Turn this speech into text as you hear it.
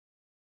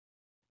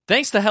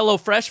Thanks to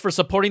HelloFresh for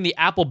supporting the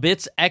Apple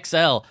Bits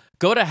XL.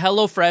 Go to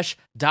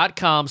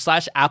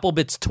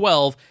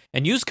HelloFresh.com/AppleBits12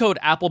 and use code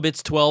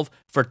AppleBits12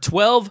 for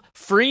 12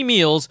 free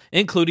meals,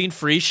 including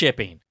free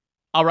shipping.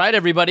 All right,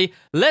 everybody,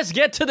 let's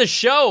get to the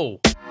show.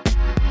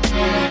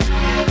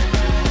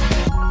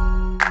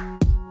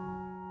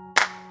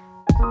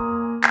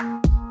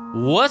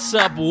 What's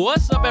up,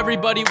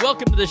 everybody?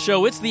 Welcome to the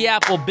show. It's the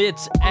Apple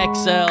Bits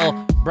XL.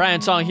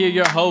 Brian Tong here,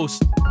 your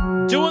host,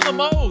 doing the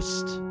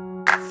most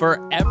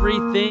for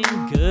everything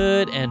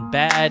good and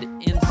bad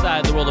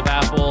inside the world of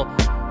Apple.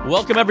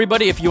 Welcome,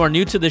 everybody. If you are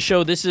new to the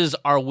show, this is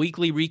our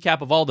weekly recap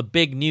of all the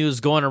big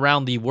news going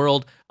around the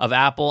world of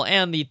Apple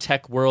and the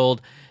tech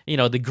world,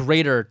 the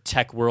greater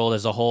tech world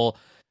as a whole.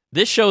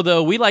 This show,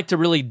 though, we like to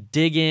really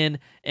dig in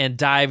and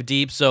dive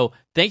deep, so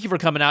thank you for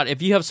coming out.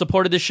 If you have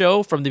supported the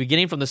show from the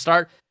beginning, from the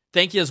start,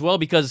 thank you as well,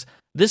 because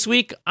this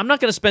week, I'm not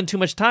going to spend too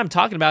much time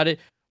talking about it.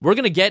 We're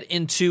going to get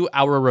into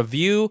our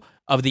review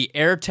of the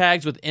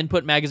AirTags with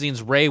Input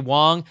Magazine's Ray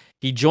Wang.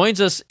 He joins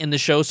us in the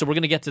show, so we're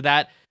going to get to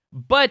that.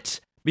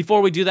 But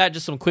before we do that,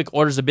 just some quick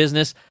orders of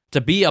business.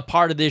 To be a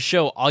part of this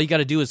show, all you got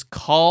to do is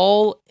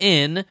call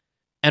in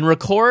and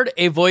record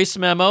a voice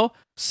memo.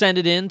 Send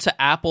it in to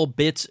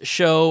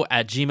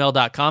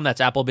applebitsshow@gmail.com.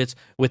 That's applebits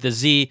with a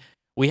Z.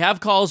 We have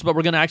calls, but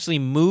we're going to actually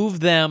move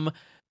them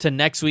to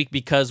next week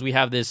because we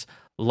have this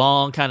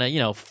long kind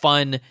of,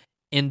 fun,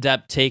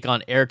 in-depth take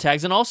on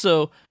AirTags. And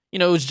also,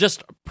 it was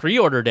just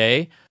pre-order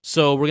day,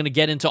 so we're going to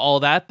get into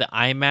all that, the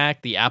iMac,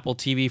 the Apple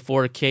TV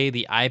 4K,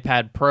 the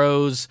iPad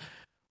Pros.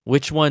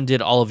 Which one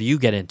did all of you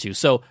get into?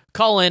 So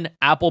call in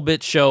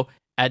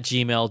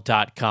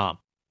applebitsshow@gmail.com.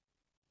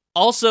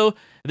 Also,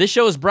 this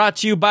show is brought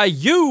to you by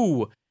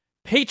you.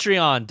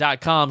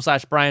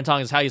 Patreon.com/Brian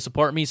Tong is how you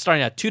support me.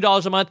 Starting at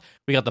 $2 a month,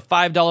 we got the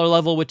 $5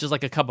 level, which is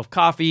like a cup of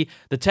coffee,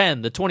 the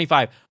 $10, the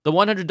 $25, the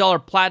 $100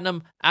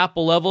 platinum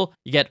Apple level.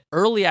 You get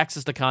early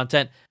access to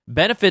content,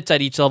 benefits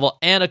at each level,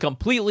 and a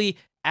completely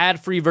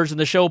ad-free version of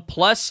the show.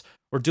 Plus,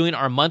 we're doing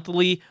our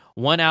monthly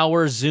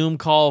 1-hour Zoom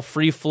call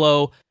free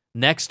flow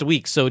next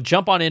week. So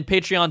jump on in,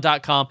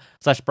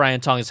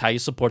 patreon.com/Brian Tong is how you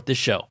support this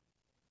show.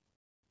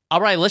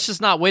 All right, let's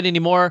just not wait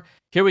anymore.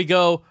 Here we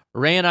go.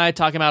 Ray and I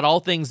talking about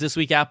all things This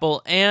Week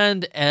Apple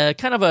and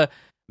kind of a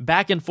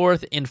back and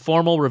forth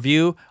informal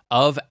review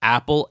of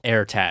Apple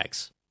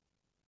AirTags.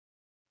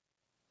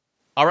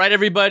 All right,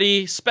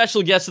 everybody,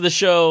 special guest of the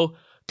show,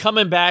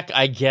 coming back,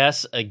 I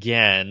guess,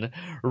 again.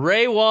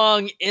 Ray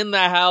Wang in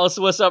the house.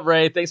 What's up,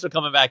 Ray? Thanks for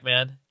coming back,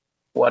 man.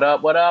 What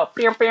up?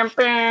 Pew, pew,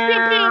 pew.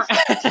 How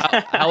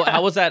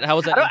was that? How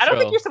was that? I don't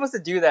think you're supposed to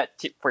do that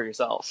for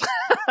yourself.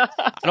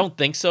 I don't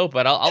think so,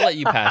 but I'll let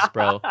you pass,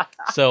 bro.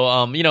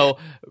 So,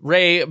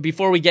 Ray,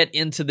 before we get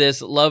into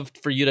this, love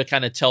for you to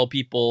kind of tell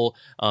people,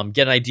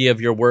 get an idea of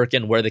your work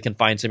and where they can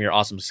find some of your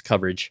awesome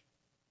coverage.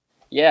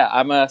 Yeah,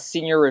 I'm a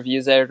senior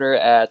reviews editor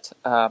at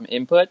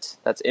Input.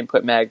 That's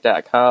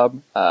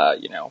inputmag.com.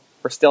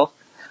 We're still,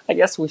 I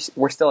guess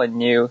we're still a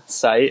new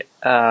site,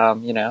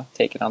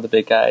 taking on the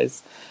big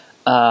guys.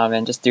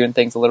 And just doing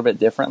things a little bit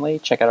differently.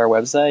 Check out our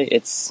website.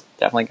 It's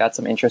definitely got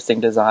some interesting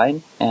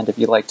design. And if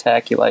you like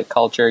tech, you like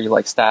culture, you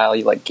like style,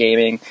 you like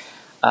gaming,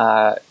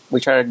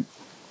 we try to,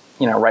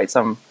 write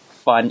some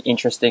fun,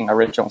 interesting,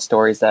 original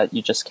stories that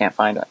you just can't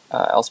find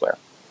elsewhere.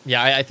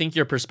 Yeah, I think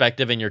your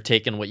perspective and your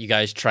take and what you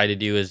guys try to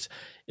do is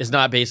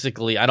not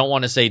basically, I don't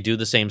want to say do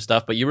the same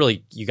stuff, but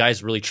you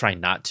guys really try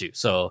not to.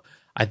 So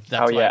that's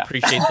why I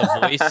appreciate the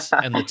voice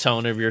and the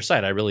tone of your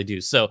site. I really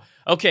do. So,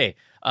 okay,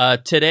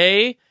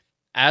 today,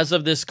 as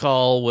of this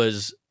call,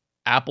 was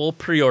Apple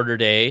pre-order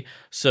day.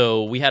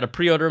 So we had a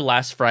pre-order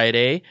last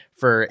Friday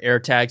for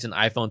AirTags and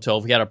iPhone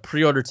 12. We had a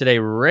pre-order today.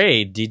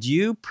 Ray, did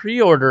you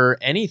pre-order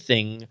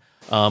anything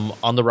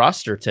on the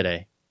roster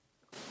today?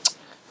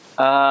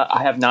 I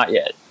have not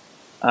yet.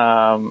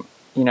 I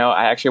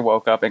actually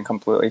woke up and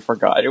completely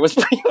forgot it was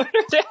pre-order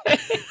day.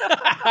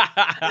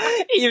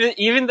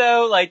 even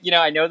though,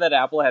 I know that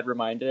Apple had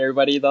reminded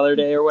everybody the other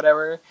day or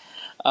whatever.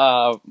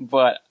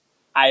 But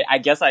I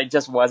guess I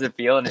just wasn't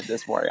feeling it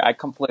this morning. I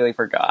completely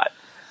forgot.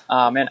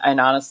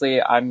 And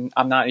honestly, I'm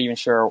not even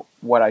sure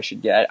what I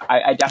should get.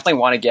 I definitely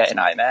want to get an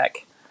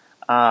iMac.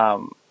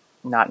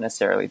 Not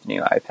necessarily the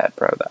new iPad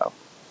Pro, though.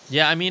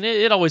 Yeah, I mean,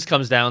 it always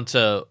comes down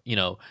to,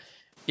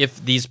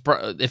 if this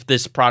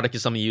product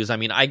is something you use. I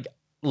mean, I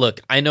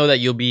know that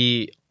you'll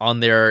be on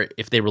there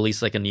if they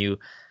release like a new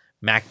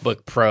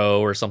MacBook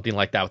Pro or something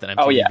like that with an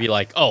M2, you'd be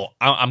like,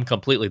 I'm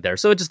completely there.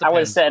 So it just depends. I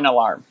would set an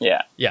alarm.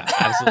 Yeah,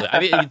 absolutely. I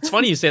mean, it's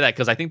funny you say that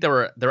because I think there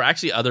were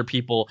actually other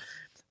people.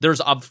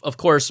 There's of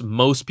course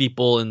most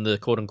people in the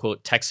quote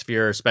unquote tech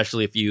sphere,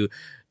 especially if you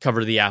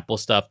cover the Apple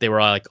stuff, they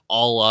were like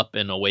all up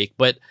and awake.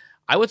 But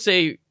I would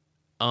say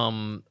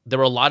there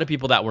were a lot of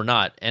people that were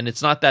not, and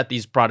it's not that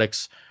these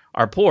products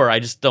are poor. I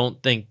just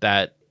don't think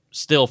that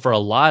still for a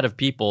lot of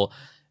people,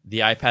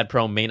 the iPad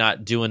Pro may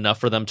not do enough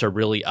for them to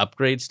really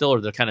upgrade still,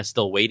 or they're kind of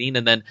still waiting.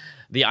 And then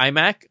the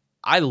iMac,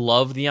 I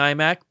love the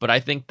iMac, but I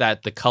think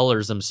that the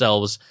colors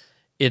themselves,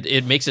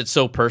 it makes it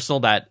so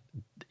personal that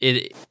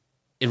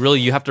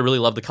you have to really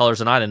love the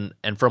colors or not.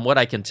 And from what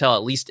I can tell,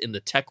 at least in the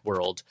tech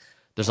world,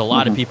 there's a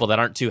lot of people that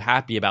aren't too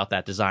happy about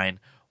that design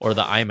or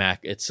the iMac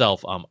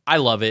itself. I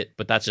love it,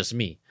 but that's just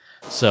me.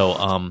 So,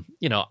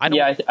 I don't.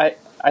 Yeah,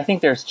 I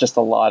think there's just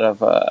a lot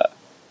of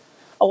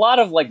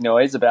like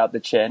noise about the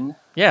chin.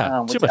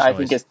 Yeah, which too much I noise.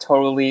 think is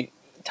totally.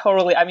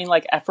 I mean,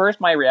 like at first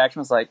my reaction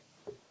was like,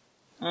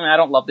 I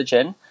don't love the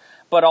chin,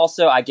 but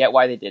also I get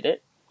why they did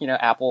it.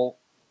 Apple.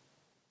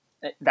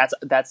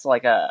 That's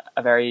like a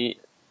very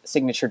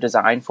signature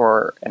design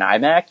for an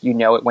iMac. You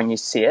know it when you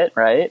see it,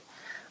 right?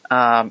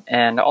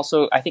 And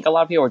also, I think a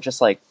lot of people are just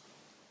like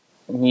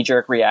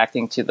knee-jerk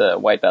reacting to the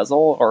white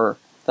bezel or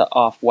the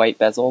off-white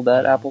bezel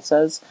that Apple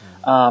says,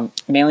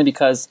 mainly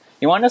because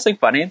you want to know something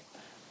funny?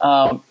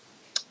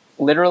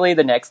 Literally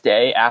the next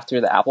day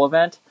after the Apple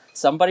event,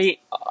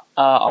 somebody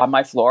on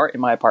my floor in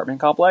my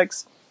apartment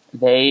complex,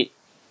 they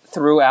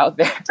threw out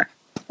their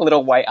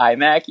little white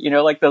iMac.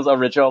 Like those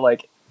original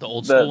like. The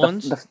old school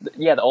ones?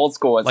 The old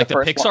school ones. Like the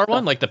Pixar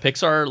one? Like the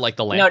Pixar, like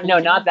the lamp? No,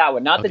 not that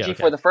one. Not the G4.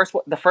 Okay.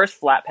 The first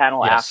flat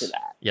panel after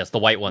that. Yes, the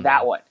white one.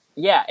 That one.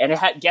 Yeah, and it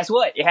had, guess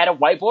what? It had a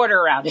white border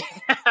around it.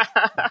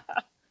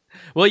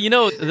 Well,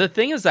 the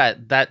thing is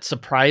that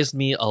surprised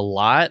me a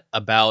lot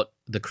about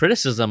the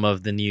criticism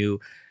of the new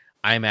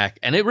iMac,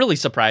 and it really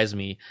surprised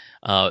me,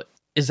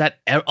 is that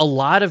a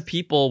lot of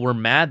people were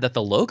mad that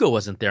the logo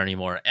wasn't there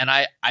anymore. And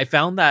I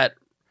found that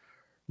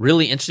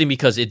really interesting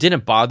because it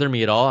didn't bother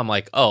me at all. I'm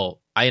like, oh,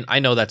 I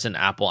know that's an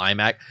Apple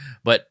iMac,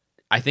 but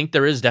I think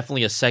there is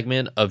definitely a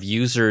segment of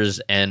users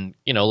and,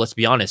 let's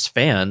be honest,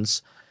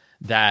 fans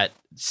that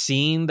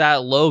seeing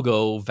that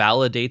logo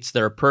validates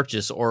their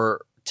purchase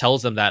or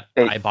tells them that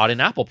I bought an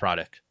Apple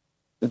product.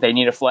 They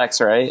need a flex,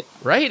 right?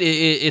 Right.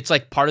 It's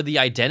like part of the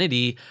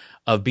identity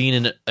of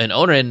being an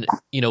owner. And,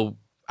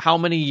 how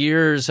many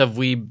years have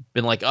we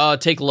been like, oh,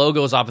 take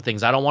logos off of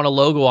things. I don't want a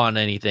logo on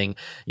anything.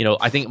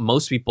 I think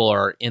most people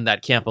are in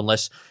that camp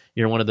unless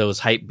you're one of those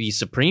hype beast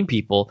supreme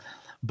people.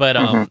 But,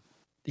 I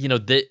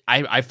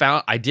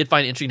did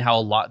find interesting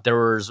how there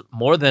was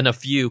more than a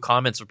few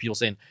comments from people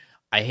saying,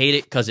 I hate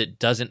it because it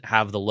doesn't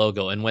have the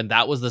logo. And when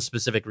that was the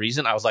specific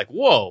reason, I was like,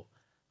 whoa,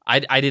 I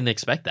didn't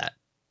expect that.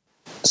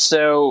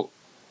 So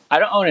I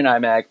don't own an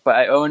iMac, but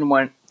I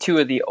own two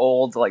of the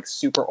old, like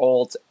super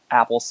old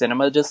Apple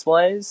Cinema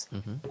displays.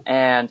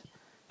 And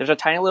there's a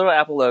tiny little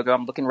Apple logo.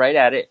 I'm looking right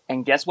at it.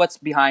 And guess what's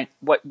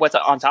what's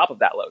on top of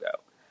that logo?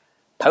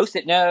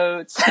 Post-it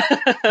notes.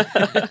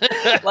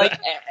 Like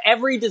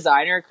every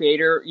designer,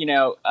 creator,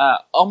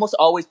 almost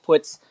always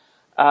puts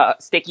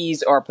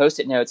stickies or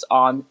Post-it notes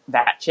on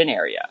that chin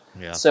area.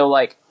 Yeah. So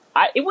like,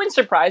 it wouldn't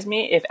surprise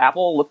me if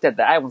Apple looked at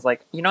that and was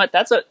like, you know what,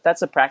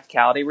 that's a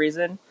practicality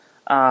reason.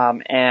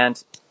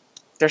 And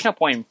there's no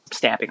point in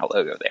stamping a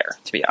logo there,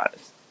 to be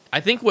honest. I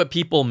think what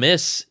people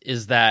miss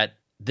is that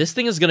this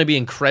thing is going to be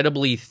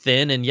incredibly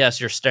thin. And yes,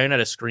 you're staring at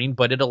a screen,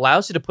 but it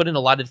allows you to put in a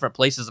lot of different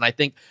places. And I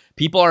think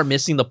people are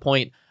missing the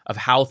point of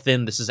how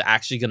thin this is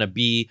actually going to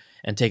be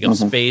and take up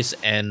space.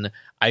 And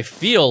I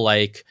feel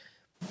like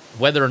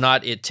whether or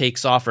not it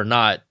takes off or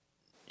not,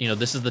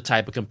 this is the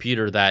type of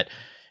computer that,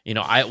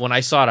 when I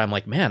saw it, I'm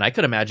like, man, I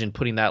could imagine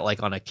putting that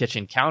like on a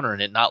kitchen counter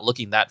and it not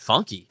looking that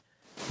funky,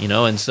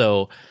 and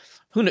so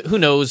who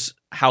knows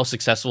how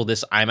successful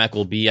this iMac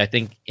will be. I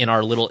think in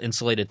our little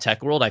insulated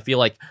tech world, I feel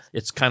like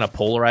it's kind of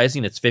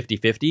polarizing. It's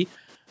 50-50,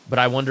 but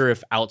I wonder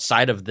if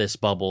outside of this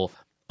bubble,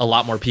 a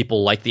lot more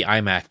people like the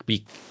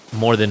iMac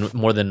more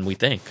than we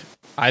think.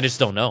 I just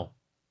don't know.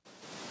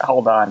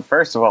 Hold on.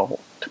 First of all,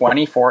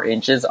 24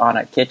 inches on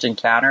a kitchen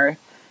counter.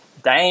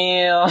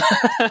 Damn.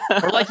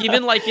 Or like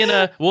even like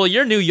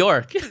you're New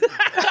York.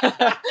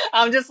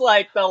 I'm just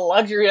like the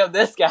luxury of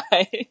this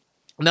guy.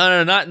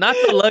 No, not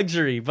the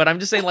luxury, but I'm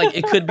just saying like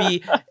it could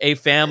be a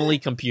family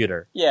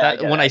computer.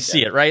 Yeah. When I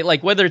see it, right?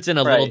 Like whether it's in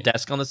a little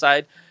desk on the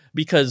side,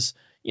 because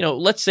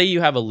let's say you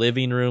have a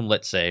living room,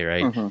 let's say,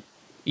 right?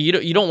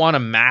 You don't want a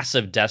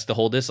massive desk to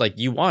hold this. Like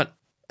you want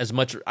as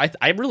much.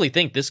 I really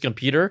think this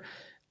computer,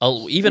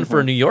 even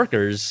for New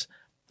Yorkers,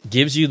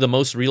 gives you the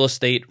most real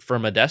estate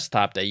from a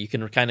desktop that you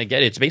can kind of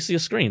get. It's basically a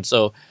screen.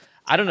 So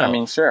I don't know. I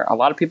mean, sure. A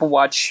lot of people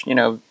watch,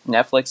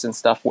 Netflix and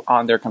stuff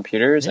on their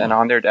computers and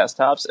on their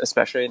desktops,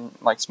 especially in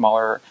like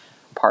smaller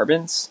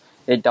apartments.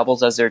 It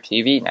doubles as their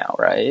TV now,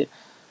 right?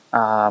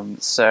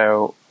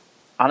 So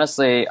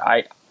honestly,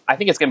 I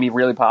think it's going to be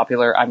really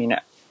popular. I mean,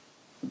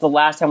 the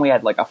last time we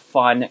had like a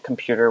fun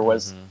computer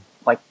was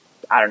like,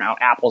 I don't know,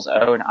 Apple's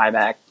own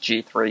iMac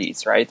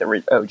G3s, right? The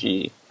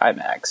OG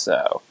iMac.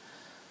 So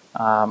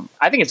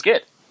I think it's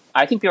good.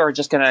 I think people are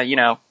just going to,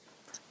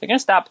 they're going to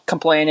stop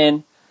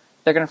complaining.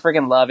 They're going to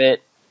freaking love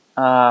it.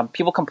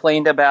 People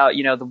complained about,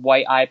 the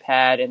white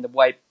iPad and the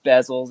white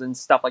bezels and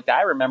stuff like that.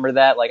 I remember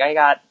that. Like I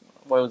got,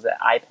 what was it,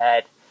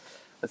 iPad?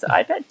 Was it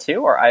iPad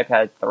 2 or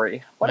iPad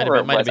 3? Whatever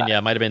it was.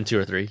 Might have been 2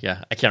 or 3.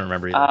 Yeah, I can't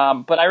remember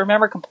either. But I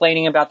remember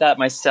complaining about that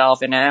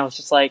myself, and I was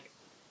just like,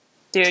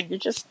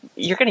 dude,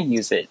 you're going to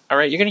use it, all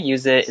right? You're going to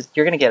use it.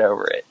 You're going to get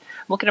over it.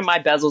 I'm looking at my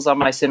bezels on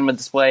my cinema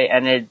display,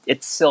 and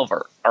it's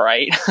silver, all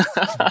right?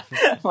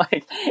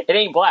 Like, it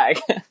ain't black.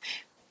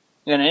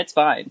 And it's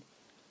fine.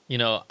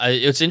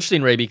 It's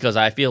interesting, Ray, because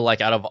I feel like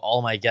out of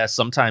all my guests,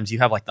 sometimes you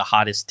have like the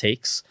hottest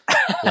takes,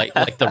 like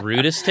the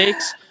rudest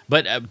takes.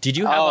 But did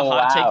you have a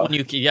hot take when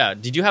you? Yeah,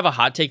 did you have a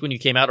hot take when you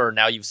came out, or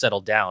now you've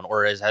settled down,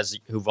 or has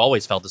who've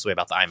always felt this way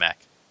about the iMac?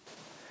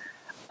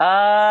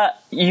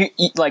 You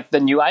like the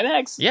new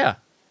iMacs? Yeah.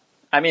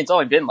 I mean, it's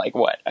only been like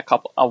what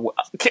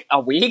a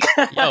week.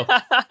 Yo,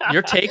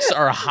 your takes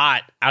are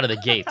hot out of the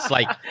gates.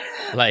 Like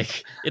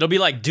it'll be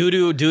like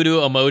doo-doo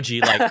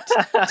emoji like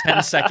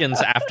 10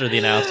 seconds after the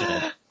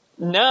announcement.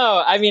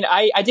 No, I mean,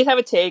 I did have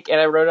a take,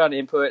 and I wrote it on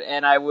Input,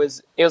 and it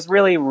was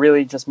really,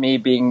 really just me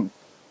being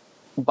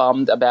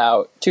bummed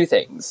about two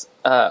things.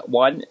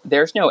 One,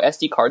 there's no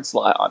SD card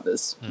slot on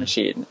this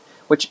machine,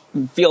 which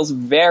feels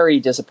very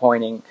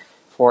disappointing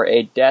for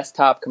a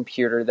desktop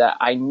computer that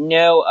I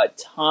know a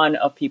ton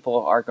of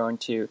people are going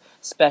to,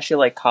 especially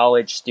like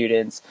college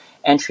students,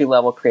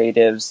 entry-level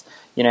creatives,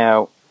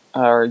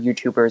 or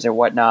YouTubers and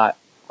whatnot.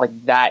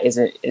 Like, that is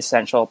an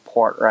essential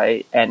port,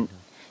 right? And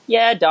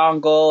yeah,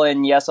 dongle,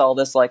 and yes, all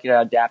this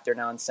adapter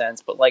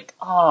nonsense, but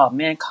oh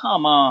man,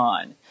 come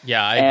on.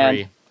 Yeah, I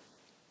agree.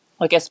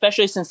 Like,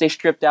 especially since they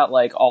stripped out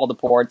like all the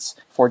ports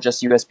for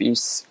just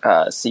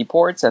USB-C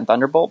ports and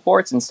Thunderbolt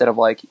ports instead of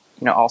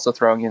also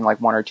throwing in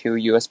like one or two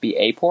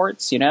USB-A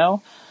ports,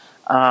 and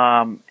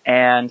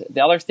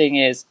the other thing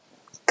is,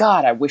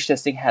 God, I wish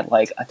this thing had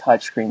like a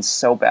touchscreen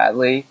so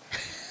badly.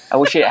 I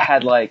wish it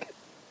had like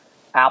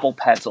Apple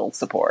Pencil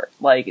support.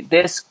 Like,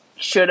 this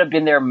should have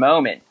been their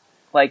moment.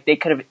 Like, they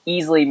could have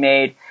easily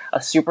made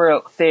a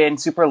super thin,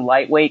 super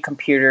lightweight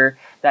computer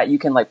that you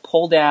can like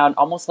pull down,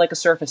 almost like a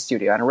Surface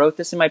Studio. And I wrote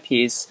this in my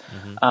piece.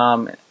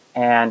 And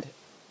I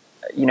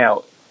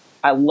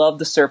love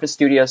the Surface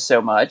Studio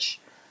so much.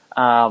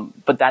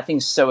 But that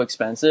thing's so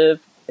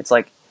expensive. It's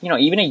like,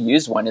 even a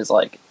used one is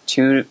like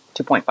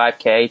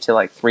 2.5K to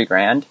like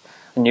 $3,000.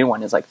 A new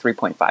one is like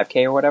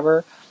 3.5K or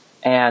whatever.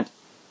 And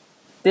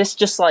this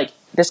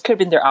this could have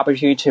been their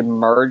opportunity to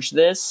merge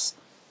this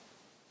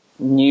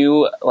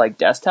new like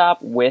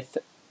desktop with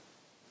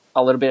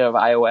a little bit of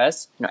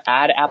iOS,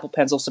 add Apple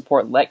Pencil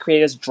support, let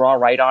creators draw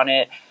right on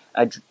it,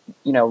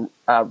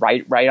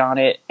 write on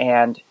it.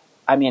 And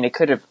I mean, it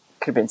could have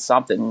been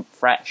something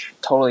fresh,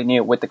 totally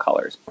new with the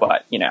colors,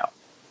 but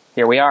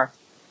here we are.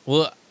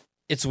 Well,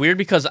 it's weird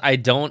because I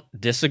don't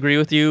disagree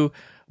with you,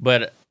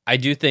 but I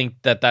do think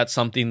that that's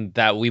something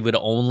that we would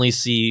only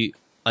see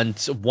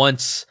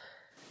once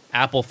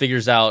Apple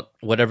figures out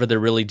whatever they're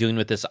really doing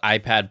with this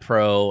iPad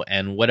Pro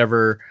and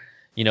whatever,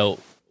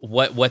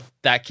 what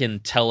that can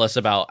tell us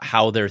about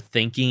how they're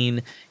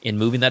thinking in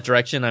moving that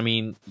direction. I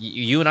mean,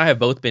 you and I have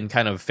both been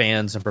kind of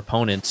fans and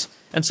proponents,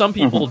 and some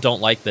people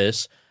don't like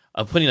this,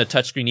 of putting a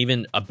touchscreen,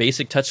 even a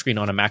basic touchscreen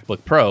on a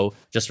MacBook Pro,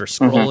 just for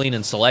scrolling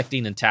and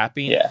selecting and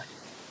tapping. Yeah.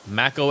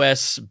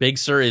 macOS Big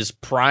Sur is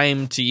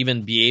primed to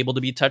even be able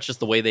to be touched, just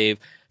the way they've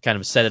kind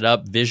of set it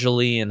up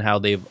visually and how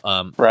they've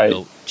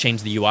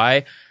changed the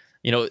UI.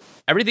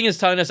 Everything is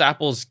telling us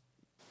Apple's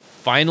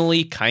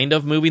finally kind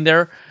of moving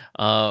there.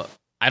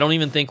 I don't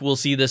even think we'll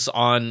see this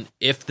on,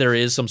 if there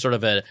is some sort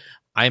of a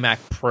iMac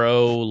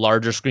Pro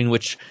larger screen,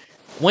 which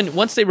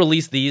once they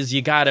release these,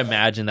 you got to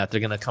imagine that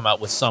they're going to come out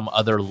with some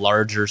other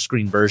larger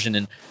screen version.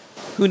 And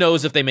who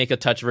knows if they make a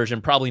touch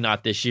version, probably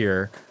not this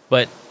year.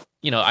 But,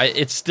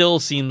 it still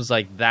seems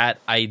like that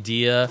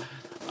idea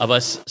of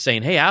us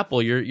saying, hey,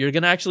 Apple, you're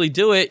going to actually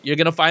do it. You're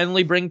going to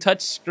finally bring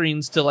touch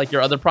screens to like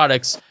your other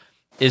products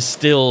is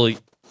still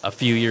a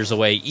few years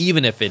away,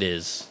 even if it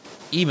is.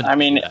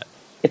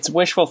 It's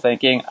wishful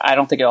thinking. I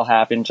don't think it'll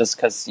happen just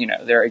because,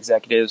 there are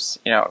executives,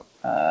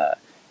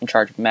 in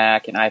charge of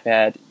Mac and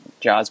iPad,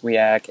 Joz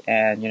Wiak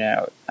and,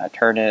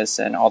 Turnus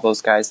and all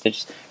those guys. They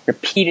just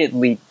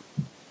repeatedly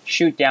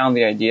shoot down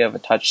the idea of a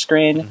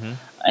touchscreen.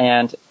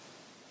 And,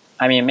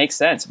 it makes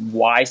sense.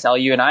 Why sell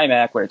you an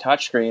iMac with a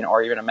touchscreen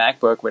or even a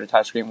MacBook with a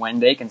touchscreen when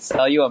they can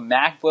sell you a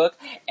MacBook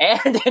and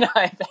an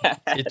iPad?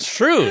 It's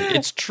true.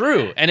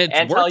 And it's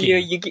and working. Tell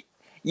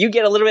you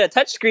get a little bit of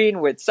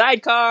touchscreen with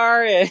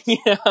Sidecar and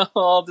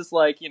all this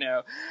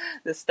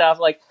this stuff.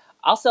 Like,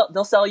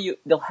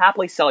 they'll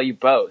happily sell you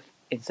both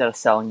instead of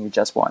selling you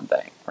just one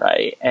thing,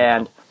 right?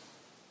 And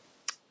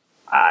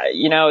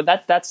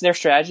that's their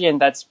strategy,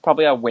 and that's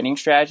probably a winning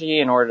strategy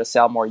in order to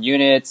sell more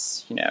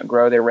units,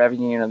 grow their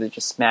revenue. They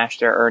just smash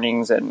their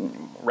earnings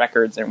and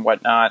records and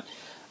whatnot.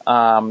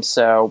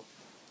 So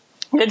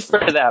good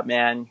for that,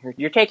 man.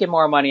 You're taking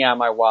more money out of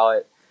my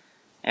wallet,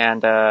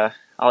 and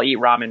I'll eat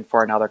ramen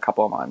for another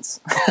couple of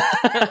months.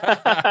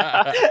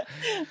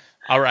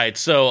 All right.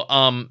 So,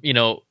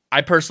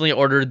 I personally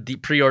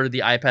pre-ordered the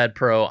iPad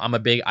Pro. I'm a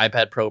big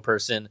iPad Pro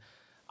person.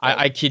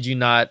 I kid you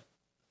not.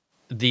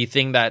 The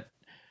thing that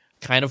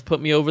kind of put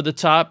me over the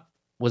top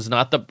was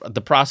not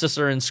the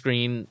processor and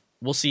screen.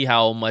 We'll see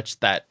how much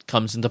that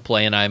comes into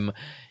play. And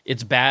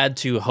it's bad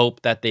to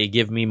hope that they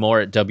give me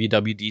more at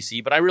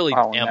WWDC, but I really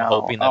am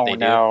hoping that they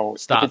do.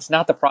 Stop. If it's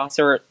not the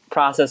processor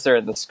processor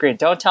in the screen.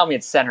 Don't tell me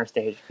it's center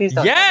stage. Please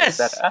don't. Yes.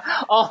 Tell me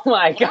it's oh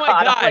my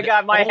god! Oh my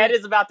god! My head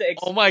is about to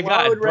explode. Oh my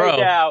god, bro! Right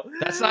now.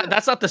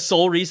 That's not the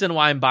sole reason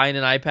why I'm buying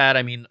an iPad.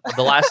 I mean,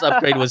 the last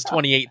upgrade was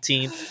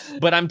 2018,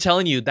 but I'm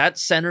telling you, that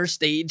center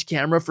stage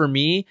camera for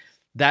me,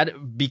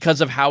 that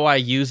because of how I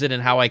use it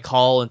and how I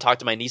call and talk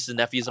to my nieces and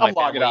nephews and my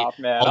family. I'll log it off,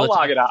 man. I'll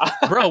log it off,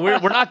 bro. We're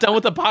not done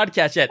with the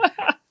podcast yet.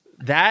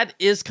 That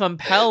is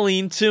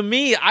compelling to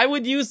me. I'm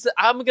going to use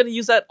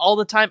that all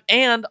the time.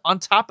 And on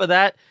top of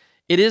that,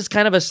 it is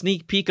kind of a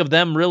sneak peek of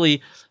them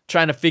really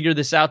trying to figure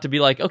this out to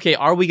be like, okay,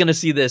 are we going to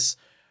see this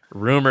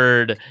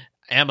rumored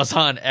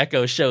Amazon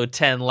Echo Show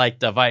 10 like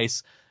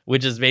device,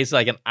 which is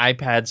basically like an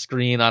iPad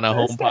screen on a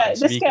HomePod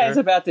speaker? This guy's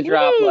about to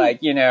drop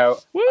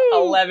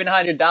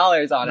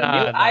 $1,100 on a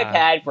new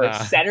iPad for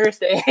center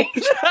stage.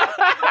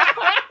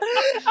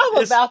 I'm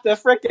about to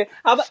freaking...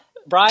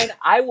 Brian,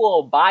 I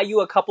will buy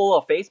you a couple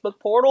of Facebook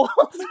portals.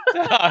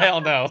 Oh,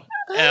 hell no.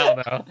 I'm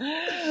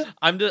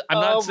not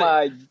oh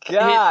my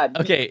god.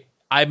 Okay,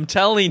 I'm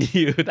telling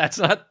you, that's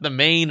not the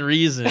main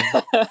reason.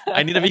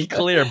 I need to be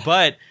clear,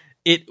 but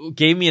it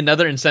gave me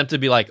another incentive to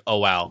be like, oh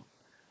wow.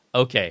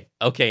 Okay,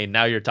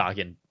 now you're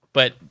talking.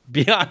 But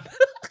beyond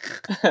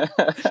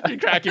you're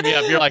cracking me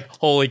up. You're like,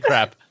 holy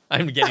crap.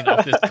 I'm getting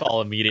off this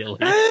call immediately.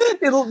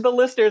 The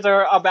listeners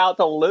are about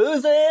to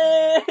lose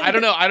it. I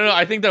don't know.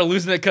 I think they're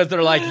losing it because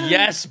they're like,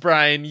 yes,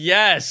 Brian,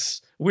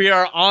 yes, we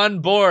are on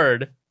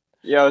board.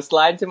 Yo,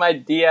 slide into my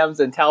DMs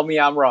and tell me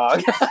I'm wrong.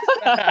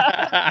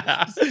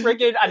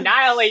 Freaking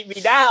annihilate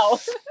me now.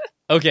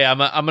 Okay, I'm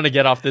gonna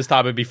get off this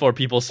topic before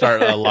people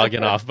start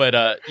logging off.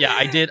 But yeah,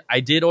 I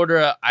did order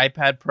an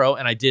iPad Pro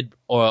and I did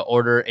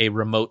order a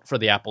remote for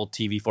the Apple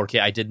TV 4K.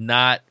 I did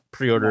not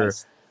pre-order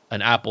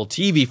an Apple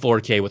TV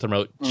 4K with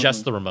remote,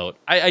 just the remote.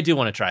 I do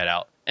want to try it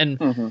out.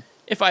 And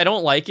if I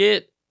don't like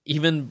it,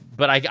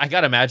 but I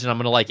gotta imagine I'm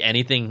gonna like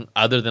anything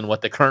other than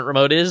what the current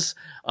remote is.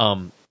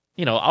 I'll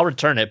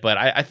return it, but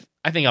I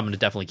think I'm gonna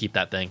definitely keep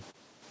that thing.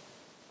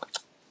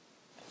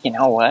 You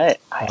know what?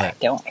 I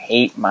don't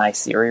hate my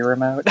Siri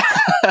remote.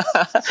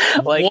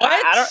 Like,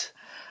 what?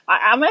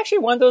 I'm actually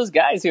one of those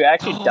guys who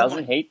actually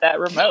doesn't hate that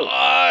remote.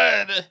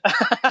 God.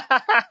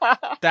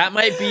 That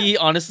might be,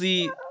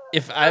 honestly,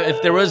 if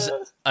there was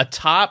a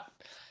top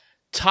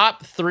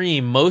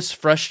 3 most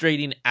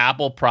frustrating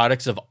Apple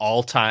products of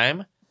all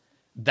time,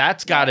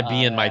 that's got to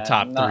be in my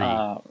top 3.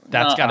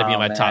 That's got to be in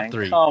my top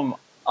 3. Come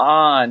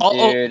on,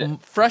 dude.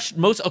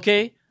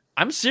 Okay,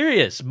 I'm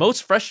serious.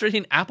 Most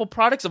frustrating Apple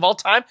products of all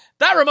time,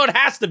 that remote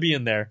has to be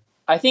in there.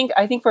 I think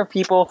for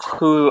people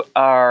who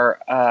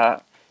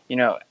are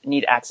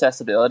need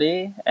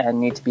accessibility and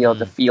need to be able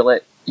to feel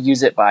it,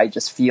 use it by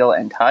just feel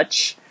and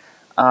touch,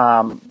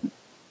 or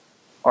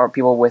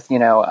people with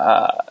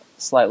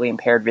slightly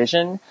impaired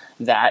vision,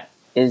 that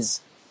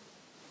is,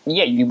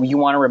 you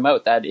want a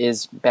remote that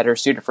is better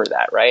suited for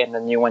that, right? And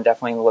the new one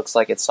definitely looks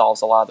like it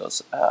solves a lot of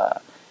those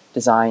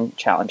design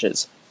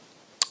challenges.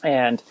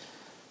 And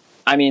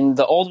I mean,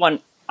 the old one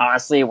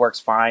honestly works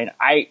fine.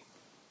 I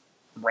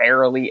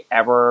rarely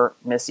ever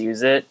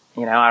misuse it.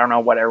 I don't know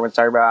what everyone's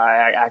talking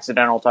about.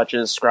 Accidental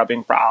touches,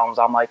 scrubbing problems.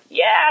 I'm like,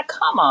 yeah,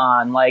 come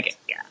on. Like,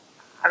 yeah.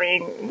 I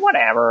mean,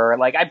 whatever.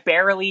 Like, I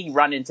barely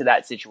run into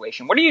that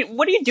situation. What are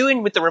you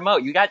doing with the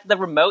remote? You got the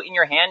remote in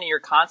your hand and you're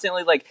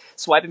constantly like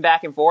swiping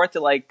back and forth to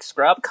like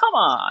scrub? Come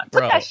on.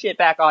 Put that shit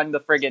back on the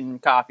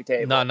friggin' coffee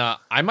table. No.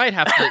 I might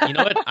have to, you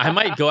know what? I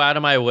might go out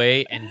of my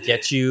way and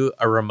get you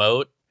a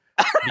remote,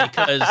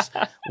 because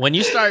when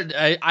you start,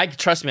 I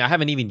trust me, I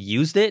haven't even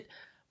used it.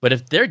 But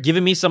if they're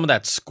giving me some of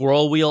that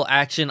scroll wheel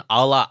action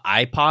a la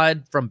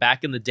iPod from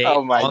back in the day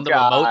on the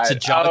remote to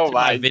jog through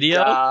my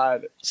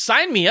video,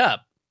 sign me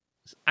up.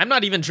 I'm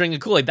not even drinking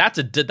Kool-Aid. That's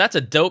an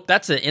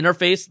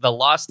interface, the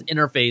lost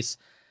interface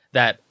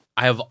that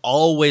I have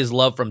always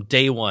loved from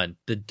day one.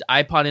 The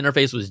iPod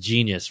interface was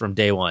genius from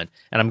day one,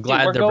 and I'm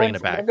glad they're bringing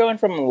it back. We're going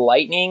from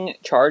lightning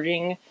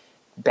charging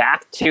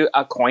back to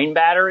a coin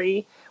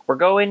battery.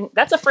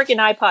 That's a freaking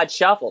iPod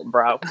Shuffle,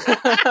 bro.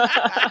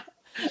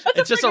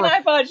 It's just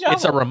iPod Shuffle.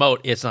 It's a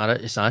remote. It's not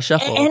a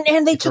shuffle.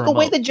 And they took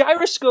away the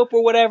gyroscope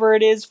or whatever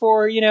it is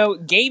for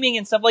gaming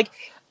and stuff. Like,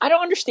 I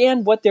don't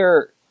understand what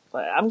they're.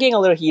 I'm getting a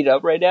little heated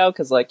up right now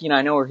because, I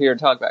know we're here to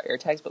talk about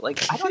AirTags, but I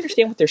don't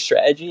understand what their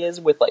strategy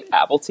is with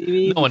Apple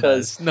TV. No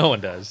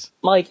one does.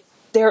 Like,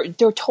 they're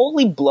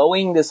totally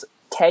blowing this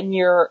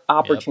 10-year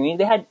opportunity. Yep.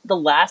 They had the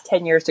last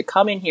 10 years to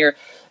come in here,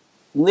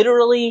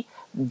 literally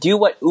do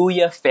what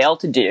Ouya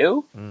failed to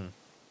do,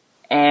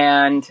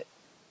 and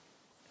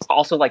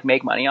also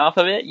make money off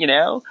of it,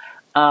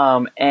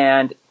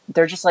 and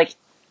they're just like,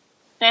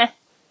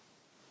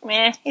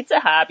 it's a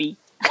hobby.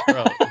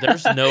 Bro,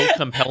 there's no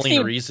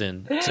compelling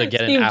reason to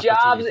get an Apple TV 4K. Steve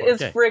Jobs is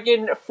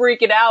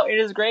freaking out in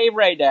his grave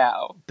right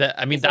now.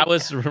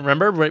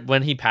 Remember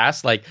when he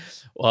passed,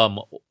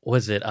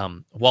 was it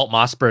Walt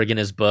Mossberg in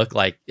his book,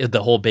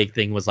 the whole big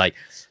thing was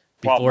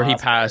before he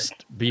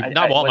passed,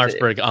 Walt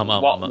Mossberg,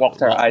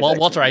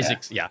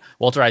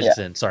 Walter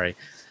Isaacson, sorry.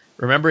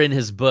 Remember in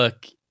his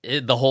book,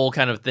 the whole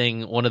kind of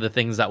thing, one of the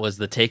things that was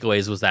the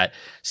takeaways was that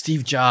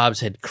Steve Jobs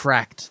had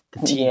cracked the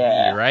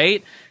TV,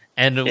 right?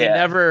 And we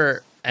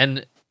never,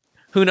 and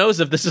who knows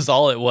if this is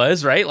all it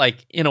was, right?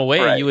 Like, in a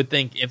way, you would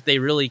think if they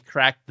really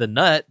cracked the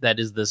nut that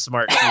is the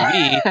smart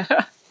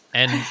TV,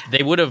 and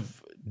they would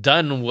have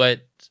done what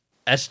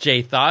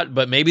SJ thought,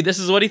 but maybe this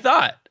is what he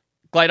thought.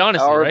 Quite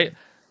honestly, right?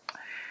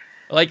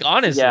 Like,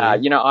 honestly. Yeah,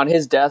 on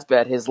his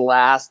deathbed, his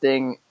last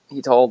thing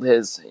he told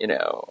his,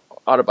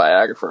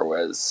 autobiographer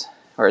was,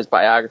 or his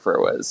biographer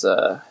was,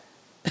 I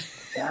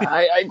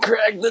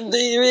cracked the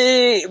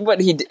TV, but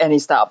he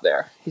stopped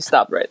there. He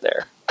stopped right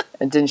there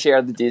and didn't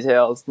share the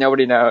details.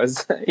 Nobody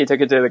knows. He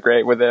took it to the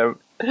grave with him.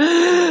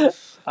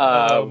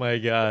 Oh my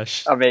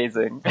gosh.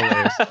 Amazing.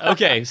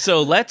 Okay,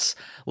 so let's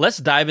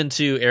dive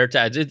into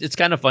AirTags. It's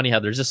kind of funny how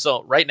there's just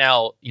so right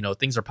now,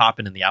 things are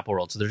popping in the Apple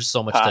world, so there's just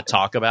so much to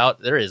talk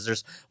about.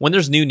 There's when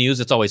there's new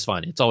news, it's always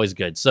fun. It's always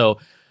good. So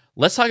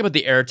let's talk about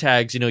the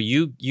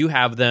AirTags. You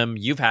have them,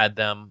 you've had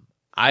them.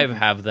 I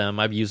have them.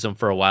 I've used them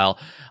for a while.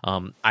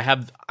 I'm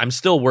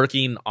still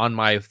working on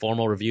my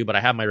formal review, but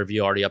I have my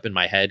review already up in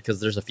my head because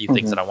there's a few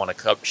things that I want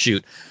to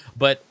shoot.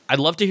 But I'd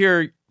love to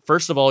hear,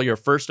 first of all, your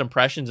first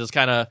impressions is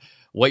kind of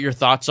what your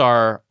thoughts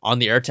are on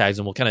the AirTags,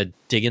 and we'll kind of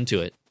dig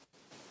into it.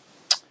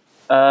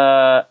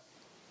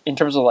 In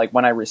terms of like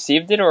when I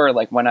received it, or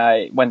like when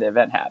the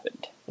event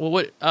happened.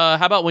 Well,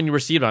 how about when you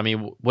received them? I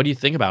mean, what do you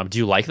think about them? Do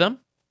you like them?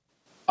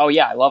 Oh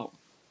yeah, I love them.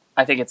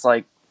 I think it's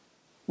like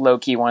low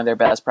key one of their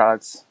best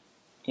products,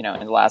 in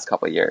the last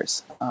couple of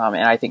years. And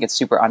I think it's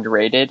super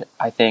underrated.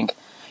 I think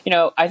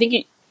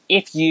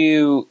if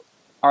you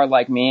are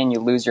like me and you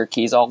lose your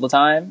keys all the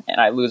time,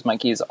 and I lose my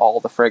keys all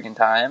the friggin'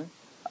 time,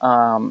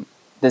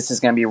 this is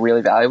going to be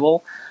really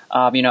valuable.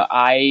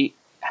 I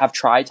have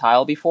tried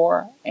Tile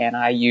before, and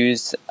I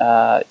used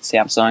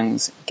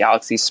Samsung's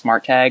Galaxy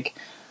Smart Tag,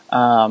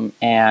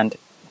 and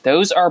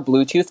those are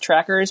Bluetooth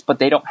trackers, but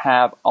they don't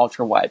have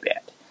ultra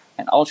wideband.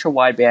 And ultra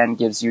wideband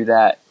gives you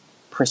that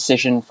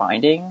precision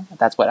finding.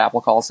 That's what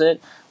Apple calls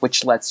it,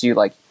 which lets you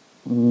like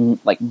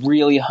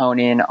really home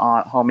in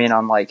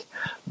on like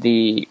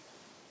the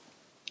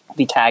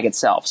tag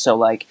itself. So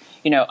like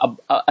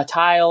a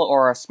Tile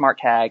or a Smart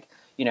Tag,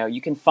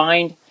 you can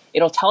find.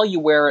 It'll tell you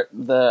where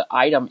the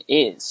item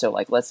is. So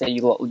like, let's say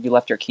you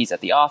left your keys at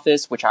the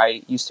office, which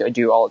I used to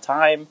do all the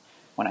time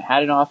when I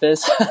had an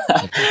office.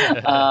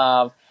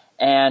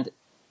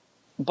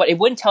 But it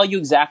wouldn't tell you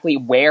exactly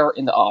where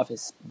in the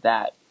office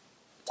that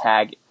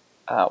tag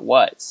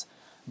was.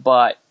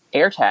 But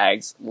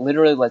AirTags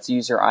literally lets you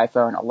use your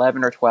iPhone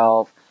 11 or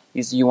 12,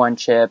 use the U1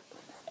 chip,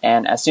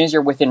 and as soon as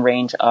you're within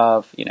range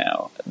of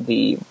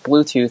the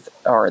Bluetooth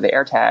or the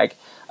AirTag,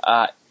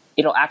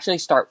 it'll actually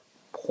start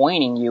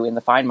pointing you in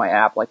the Find My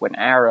app like with an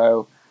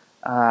arrow,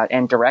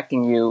 and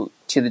directing you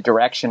to the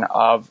direction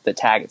of the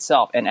tag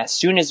itself. And as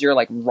soon as you're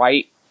like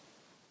right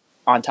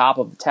on top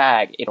of the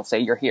tag, it'll say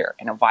you're here,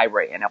 and it'll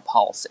vibrate and it'll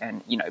pulse,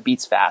 and it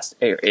beats fast.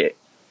 The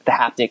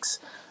haptics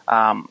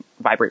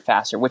vibrate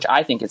faster, which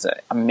I think is an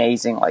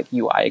amazing like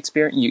UI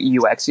experience,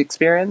 UX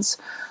experience,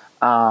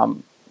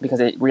 because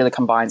it really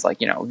combines like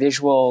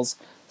visuals,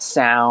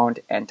 sound,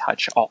 and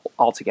touch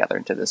all together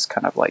into this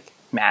kind of like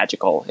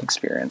magical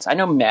experience. I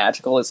know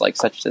magical is like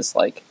such this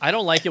like. I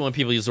don't like it when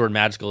people use the word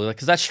magical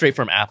because that's straight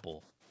from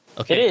Apple.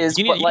 Okay, it is.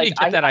 You need to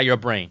get that out of your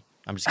brain.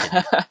 I'm just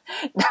kidding.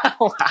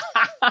 No.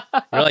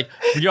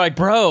 You're like,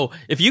 bro,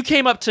 if you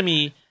came up to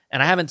me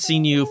and I haven't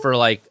seen you for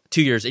like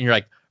 2 years and you're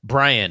like,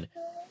 Brian,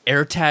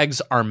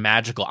 AirTags are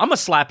magical, I'm gonna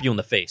slap you in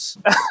the face.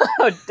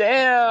 Oh,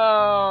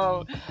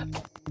 damn.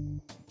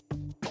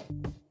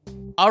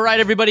 All right,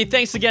 everybody.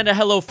 Thanks again to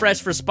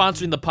HelloFresh for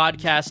sponsoring the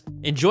podcast.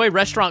 Enjoy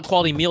restaurant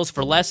quality meals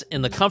for less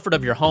in the comfort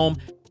of your home.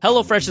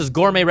 HelloFresh's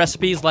gourmet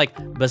recipes like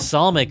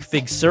balsamic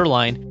fig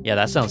sirloin, yeah,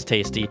 that sounds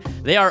tasty.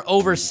 They are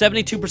over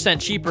 72%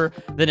 cheaper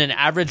than an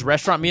average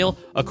restaurant meal,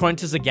 according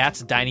to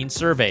Zagat's dining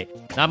survey.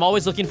 Now, I'm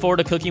always looking forward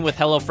to cooking with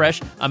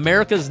HelloFresh,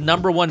 America's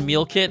 #1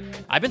 meal kit.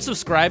 I've been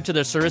subscribed to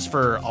their service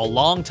for a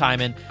long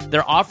time, and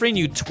they're offering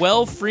you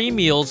 12 free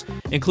meals,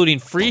 including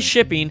free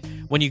shipping,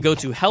 when you go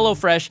to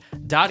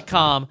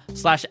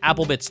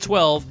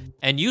HelloFresh.com/AppleBits12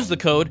 and use the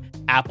code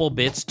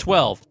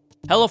AppleBits12.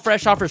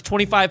 HelloFresh offers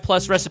 25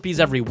 plus recipes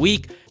every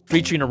week,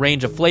 featuring a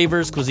range of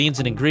flavors, cuisines,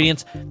 and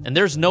ingredients, and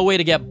there's no way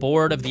to get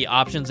bored of the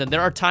options, and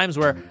there are times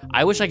where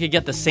I wish I could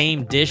get the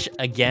same dish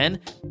again.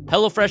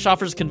 HelloFresh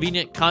offers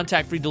convenient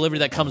contact-free delivery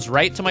that comes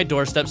right to my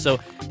doorstep, so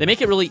they make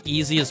it really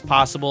easy as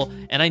possible,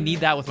 and I need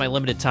that with my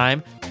limited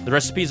time. The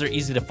recipes are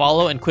easy to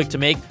follow and quick to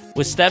make,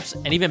 with steps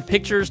and even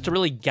pictures to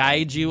really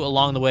guide you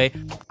along the way.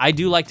 I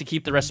do like to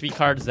keep the recipe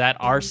cards that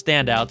are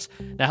standouts.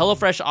 Now,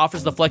 HelloFresh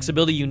offers the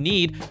flexibility you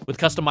need with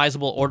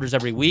customizable orders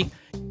every week.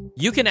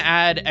 You can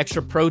add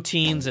extra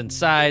proteins and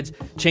sides,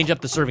 change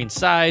up the serving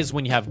size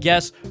when you have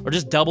guests, or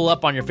just double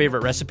up on your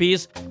favorite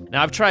recipes.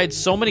 Now, I've tried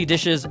so many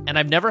dishes, and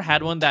I've never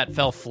had one that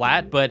fell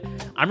flat, but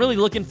I'm really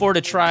looking forward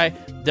to try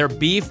their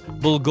beef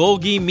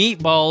bulgogi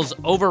meatballs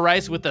over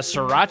rice with the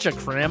sriracha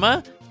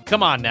crema.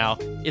 Come on now.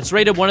 It's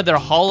rated one of their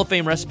Hall of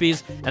Fame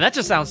recipes, and that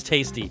just sounds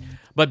tasty.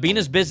 But being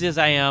as busy as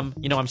I am,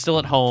 I'm still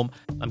at home.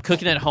 I'm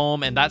cooking at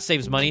home, and that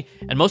saves money.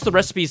 And most of the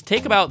recipes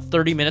take about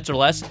 30 minutes or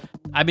less.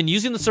 I've been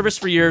using the service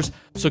for years,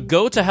 so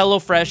go to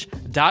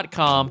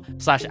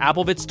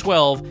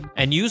HelloFresh.com/AppleBits12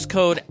 and use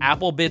code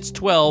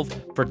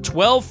AppleBits12 for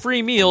 12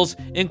 free meals,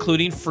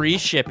 including free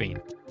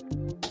shipping.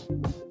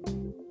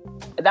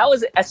 That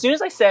was, as soon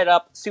as I set it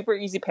up, super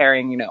easy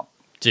pairing,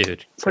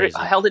 Dude,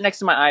 held it next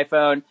to my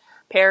iPhone,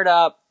 paired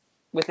up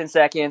within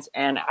seconds,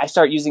 and I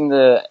start using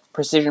the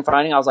precision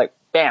finding. I was like,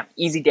 bam,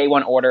 easy day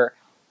one order,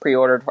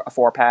 pre-ordered a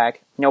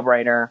 4-pack, no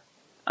brainer.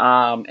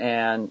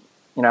 And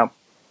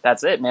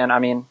that's it, man. I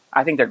mean,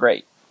 I think they're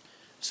great.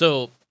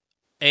 So,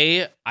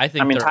 I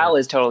think Tile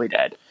is totally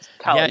dead.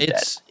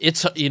 It's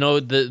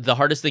the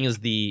hardest thing is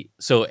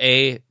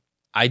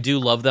I do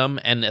love them,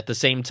 and at the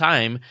same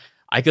time,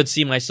 I could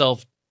see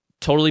myself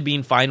totally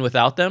being fine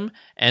without them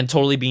and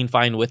totally being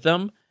fine with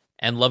them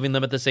and loving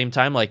them at the same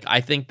time. Like, I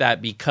think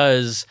that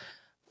because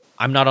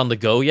I'm not on the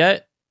go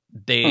yet,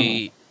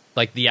 they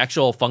like the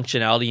actual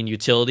functionality and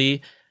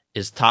utility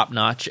is top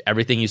notch.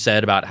 Everything you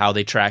said about how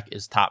they track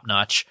is top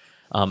notch.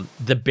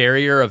 The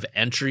barrier of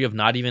entry of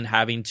not even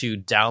having to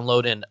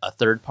download a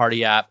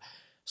third-party app,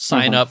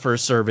 sign up for a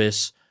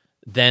service,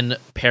 then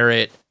pair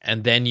it,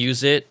 and then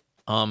use it,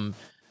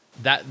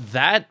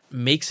 that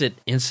makes it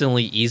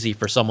instantly easy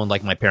for someone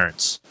like my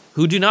parents,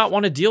 who do not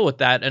want to deal with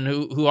that and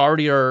who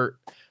already are,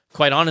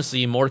 quite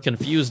honestly, more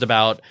confused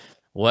about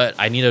what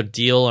I need to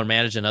deal or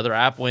manage another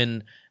app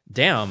when,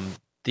 damn,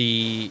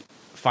 the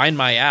Find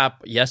My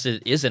app, yes,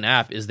 it is an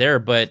app, is there,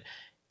 but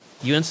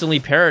you instantly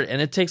pair it,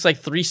 and it takes like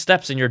 3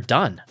 steps, and you're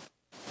done.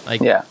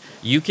 Like,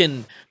 you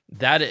can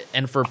that,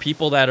 and for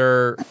people that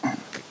are,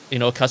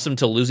 accustomed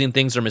to losing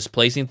things or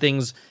misplacing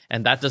things,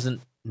 and that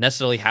doesn't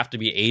necessarily have to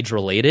be age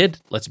related.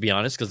 Let's be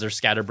honest, because they're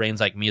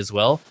scatterbrains like me as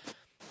well.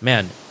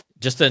 Man,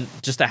 just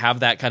to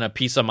have that kind of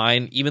peace of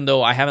mind, even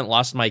though I haven't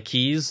lost my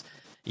keys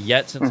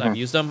yet since I've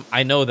used them,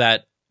 I know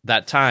that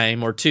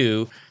time or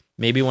two,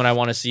 maybe when I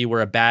want to see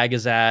where a bag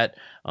is at,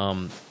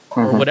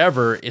 or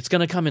whatever, it's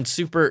going to come in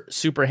super,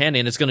 super handy.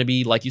 And it's going to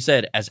be, like you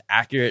said, as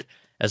accurate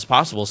as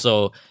possible.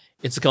 So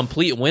it's a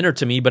complete winner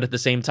to me, but at the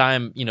same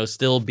time,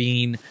 still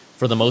being,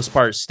 for the most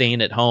part,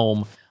 staying at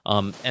home.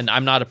 And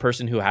I'm not a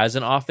person who has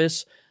an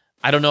office.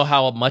 I don't know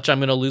how much I'm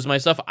going to lose my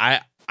stuff.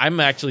 I'm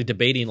actually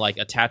debating like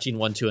attaching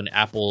one to an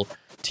Apple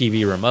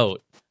TV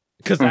remote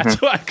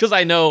because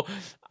I know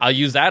I'll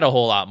use that a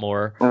whole lot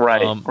more.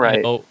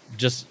 Right.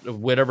 Just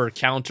whatever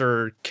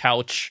counter,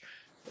 couch,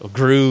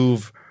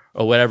 groove,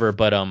 or whatever.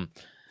 But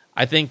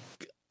I think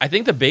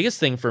the biggest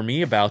thing for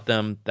me about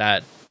them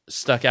that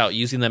stuck out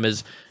using them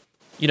is,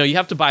 you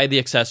have to buy the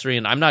accessory,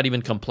 and I'm not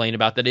even complaining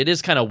about that. It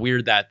is kind of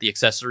weird that the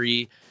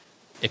accessories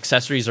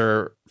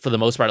are, for the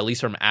most part, at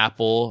least from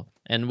Apple,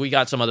 and we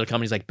got some other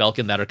companies like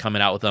Belkin that are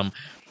coming out with them.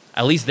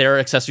 At least their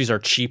accessories are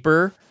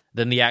cheaper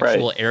than the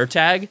actual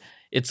AirTag.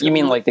 You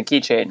mean like the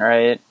keychain,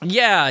 right?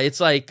 Yeah, it's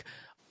like,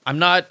 I'm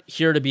not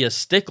here to be a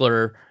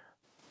stickler,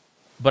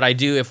 but I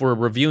do, if we're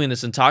reviewing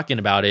this and talking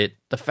about it,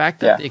 the fact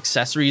that the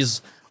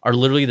accessories are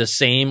literally the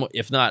same,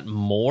 if not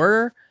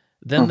more,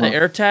 than the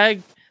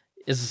AirTag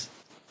is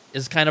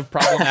kind of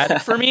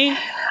problematic for me.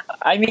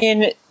 I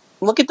mean,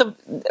 look at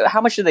how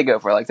much did they go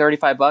for? Like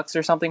 $35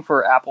 or something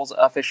for Apple's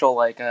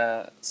official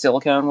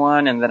silicone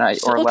one, and then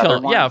or leather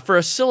one. Yeah, for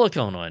a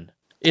silicone one,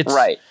 it's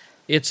right.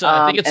 It's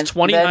I think it's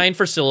 $29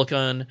 for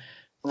silicone,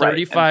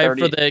 $35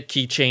 for the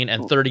keychain,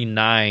 and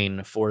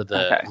 $39 for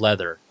the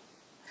leather,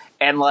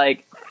 and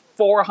like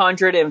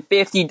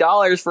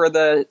 $450 for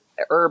the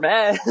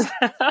Hermes.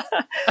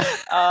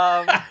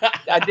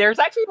 There's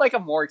actually like a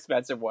more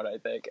expensive one. I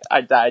think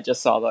I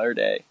just saw the other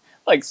day,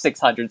 like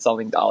 $600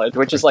 something,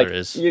 which is like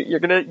you're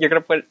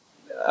gonna put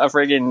a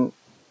friggin',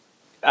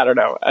 I don't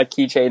know, a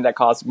keychain that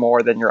costs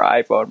more than your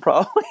iPhone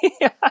probably.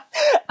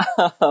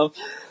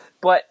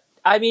 But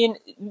I mean,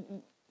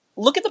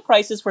 look at the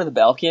prices for the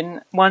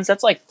Belkin ones.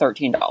 That's like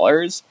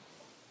 $13.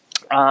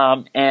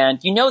 And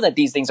that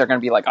these things are going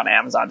to be like on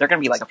Amazon. They're going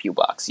to be like a few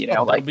bucks,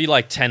 It'll be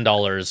like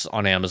 $10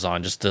 on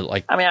Amazon just to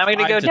like. I mean, I'm going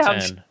to go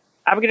down.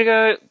 I'm going to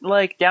go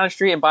like down the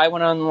street and buy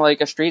one on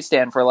like a street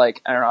stand for like,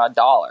 I don't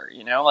know,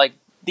 $1. Like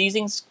these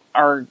things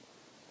are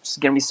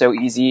going to be so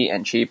easy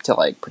and cheap to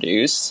like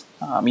produce.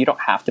 You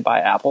don't have to buy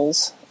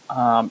Apples.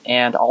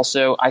 And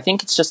also, I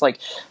think it's just like,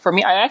 for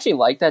me, I actually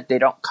like that they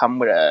don't come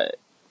with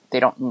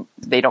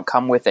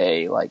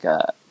a like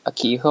a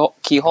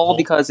keyhole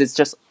because it's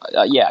just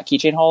a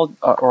keychain hole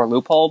or a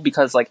loophole,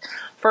 because like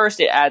first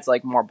it adds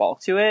like more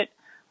bulk to it.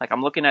 Like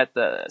I'm looking at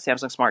the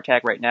Samsung Smart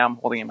Tag right now, I'm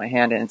holding it in my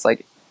hand, and it's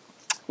like,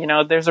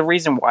 there's a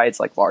reason why it's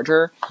like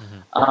larger.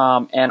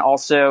 And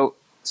also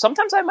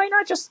sometimes I might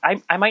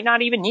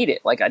not even need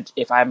it. Like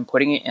if I'm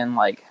putting it in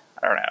like,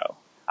 I don't know,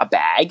 a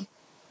bag,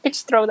 I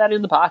just throw that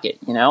in the pocket,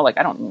 like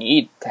I don't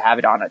need to have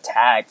it on a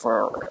tag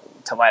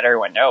to let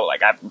everyone know,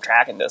 like, I'm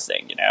tracking this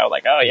thing,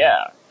 like, oh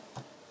yeah.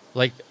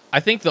 Like, I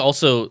think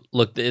also,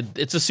 look,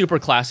 it's a super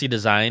classy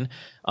design.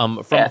 From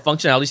a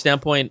functionality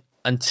standpoint,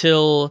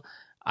 until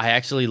I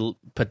actually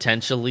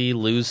potentially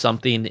lose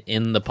something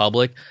in the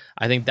public,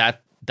 I think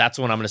that's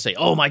when I'm going to say,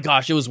 oh my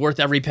gosh, it was worth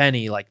every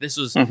penny. Like this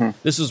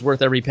was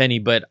worth every penny.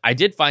 But I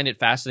did find it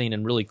fascinating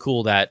and really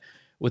cool that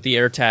with the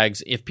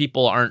AirTags, if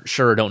people aren't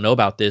sure or don't know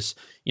about this,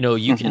 you know,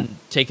 you can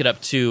take it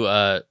up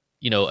to,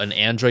 you know, an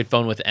Android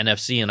phone with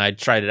NFC, and I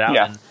tried it out.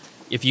 Yeah. And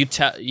if you,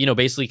 you know,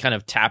 basically kind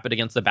of tap it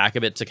against the back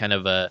of it to kind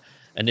of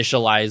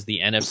initialize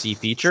the NFC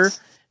feature,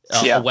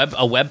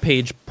 a web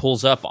page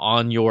pulls up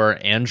on your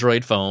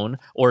Android phone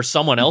or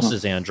someone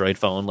else's Android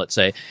phone, let's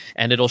say,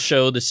 and it'll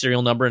show the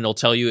serial number and it'll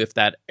tell you if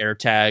that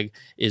AirTag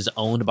is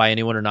owned by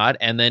anyone or not.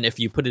 And then if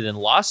you put it in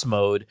lost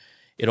mode,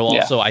 it'll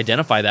also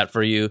identify that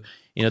for you.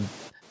 You know,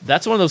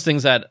 that's one of those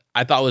things that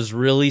I thought was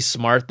really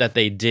smart that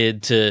they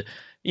did to,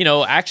 you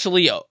know,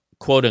 actually,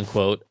 quote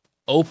unquote,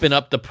 open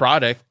up the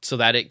product so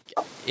that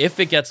if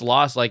it gets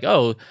lost, like,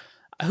 oh,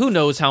 who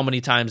knows how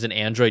many times an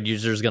Android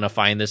user is going to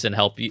find this and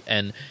help you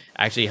and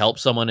actually help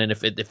someone, and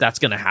if that's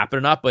going to happen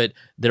or not. But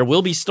there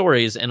will be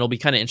stories, and it'll be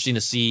kind of interesting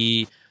to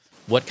see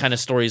what kind of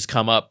stories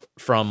come up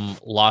from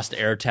lost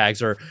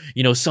AirTags, or,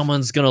 you know,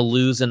 someone's going to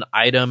lose an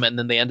item and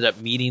then they ended up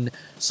meeting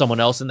someone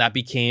else and that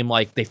became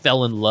like they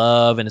fell in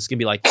love, and it's going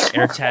to be like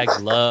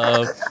AirTags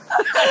love.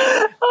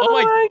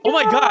 Oh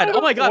my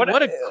god!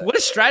 What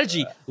a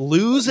strategy!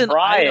 Lose an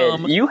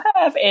item. You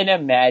have an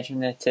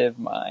imaginative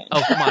mind.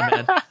 Oh, come on,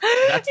 man!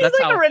 He's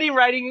like already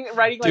writing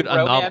like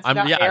romance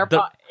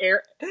novel.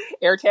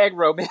 AirTag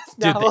romance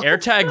novel. Dude, the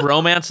AirTag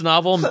romance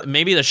novel,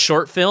 maybe the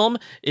short film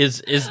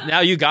is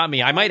now you got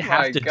me. I might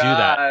have to do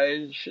that.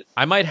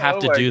 I might have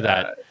to do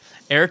that.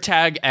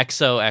 AirTag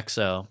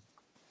XOXO.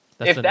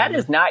 If that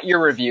is not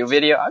your review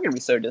video, I'm gonna be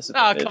so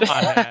disappointed. Oh, come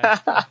on,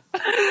 man.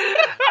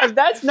 If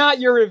that's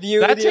not your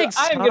review video,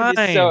 I'm gonna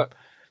be so.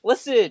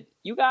 Listen,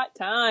 you got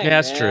time. Yeah,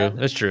 that's man. true.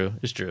 That's true.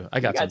 It's true.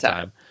 I got some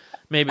time.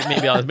 Maybe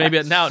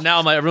now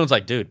everyone's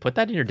like, dude, put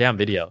that in your damn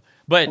video.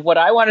 But what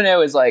I want to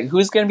know is, like,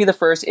 who's going to be the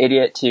first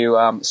idiot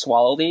to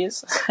swallow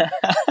these?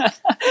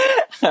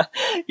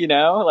 You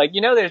know, like,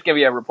 there's going to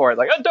be a report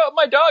like, oh,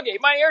 my dog ate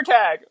my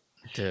AirTag.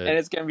 Dude. And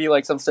it's going to be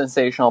like some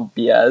sensational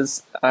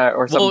BS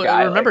or some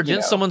guy. Remember, like,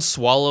 didn't someone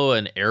swallow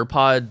an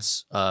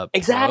AirPods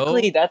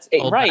exactly, Pro that's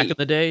it, right. back in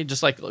the day,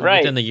 just like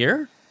within the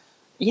year?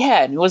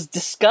 Yeah, and it was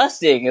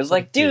disgusting. It was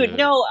like, dude,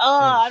 no,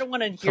 I don't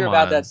want to hear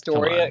about that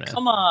story.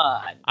 Come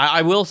on.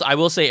 I will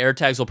say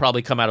AirTags will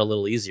probably come out a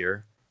little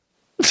easier.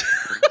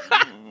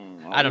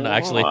 I don't know.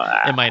 Actually,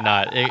 it might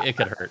not. It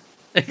could hurt.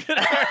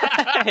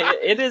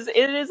 It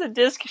is a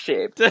disc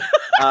shaped.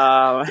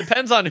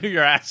 Depends on who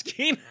you're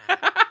asking.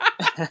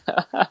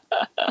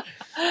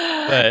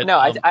 But, no,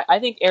 I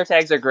think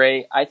AirTags are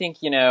great. I think,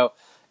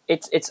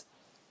 it's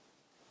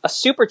a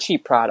super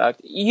cheap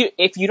product.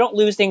 If you don't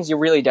lose things, you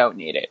really don't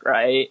need it,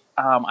 right?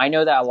 I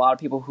know that a lot of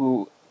people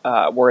who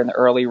were in the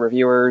early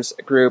reviewers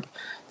group,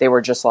 they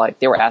were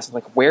asking,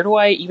 like, where do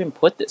I even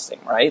put this thing,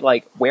 right?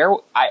 Like,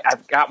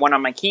 I've got one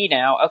on my key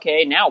now.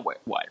 Okay, now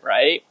what,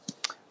 right?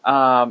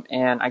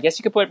 And I guess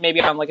you could put it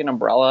maybe on like an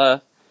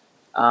umbrella.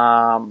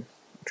 I'm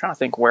trying to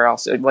think where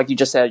else. Like you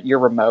just said, your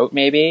remote,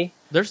 maybe.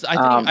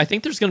 I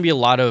think there's going to be a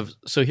lot of.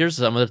 So here's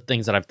some of the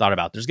things that I've thought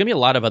about. There's going to be a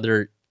lot of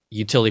other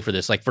utility for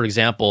this. Like, for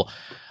example,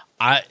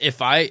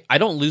 if I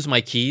don't lose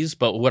my keys,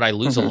 but what I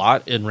lose a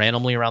lot and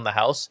randomly around the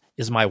house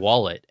is my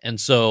wallet. And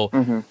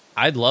so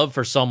I'd love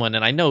for someone,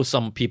 and I know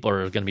some people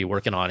are going to be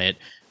working on it,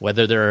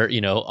 whether they're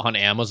on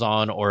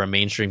Amazon or a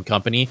mainstream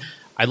company.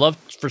 I'd love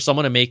for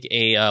someone to make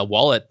a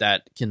wallet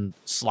that can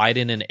slide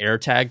in an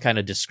AirTag kind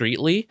of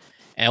discreetly,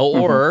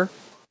 or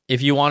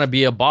if you want to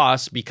be a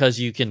boss because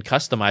you can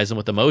customize them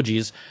with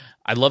emojis,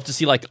 I'd love to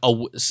see like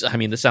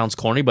this sounds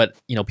corny, but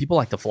people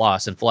like to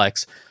floss and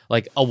flex,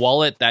 like a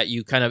wallet that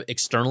you kind of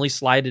externally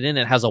slide it in.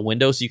 It has a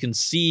window so you can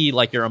see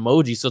like your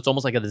emoji, so it's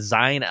almost like a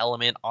design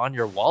element on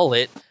your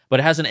wallet, but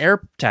it has an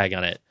AirTag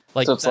on it.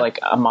 Like, so it's like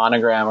a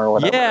monogram or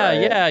whatever. Yeah,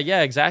 right?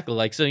 yeah, exactly.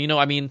 Like, so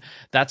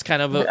that's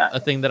kind of a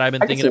thing that I've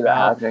been thinking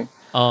about.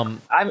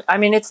 I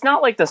mean, it's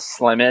not like the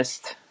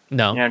slimmest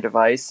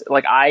device.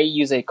 Like, I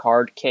use a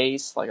card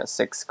case, like a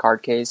 6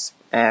 card case,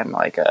 and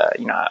like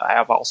I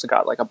have also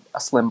got like a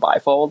slim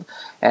bifold,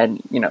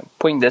 and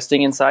putting this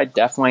thing inside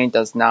definitely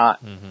does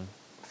not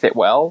fit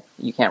well.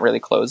 You can't really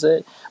close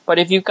it. But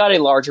if you've got a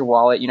larger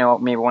wallet,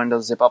 maybe one of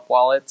those zip up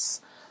wallets,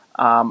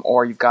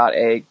 or you've got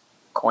a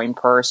coin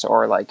purse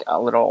or like a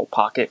little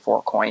pocket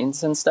for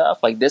coins and stuff,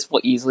 like this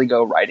will easily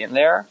go right in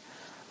there,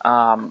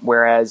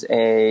 whereas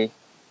a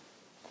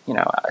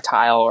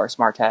Tile or a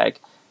Smart Tag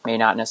may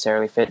not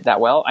necessarily fit that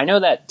well. I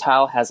know that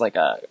Tile has like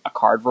a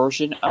card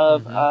version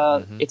of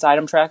its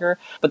item tracker,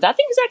 but that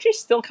thing is actually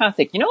still kind of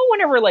thick.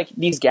 Whenever like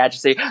these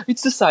gadgets say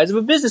it's the size of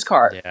a business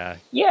card,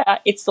 yeah,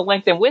 it's the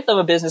length and width of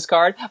a business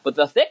card, but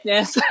the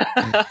thickness,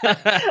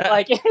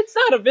 like, it's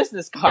not a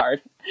business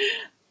card.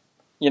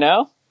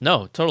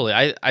 No, totally.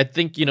 I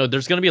think,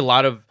 there's going to be a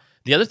lot of...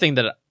 The other thing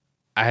that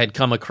I had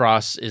come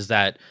across is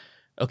that,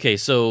 okay,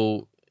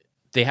 so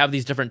they have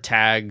these different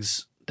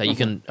tags that you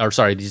can... Or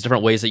sorry, these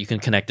different ways that you can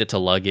connect it to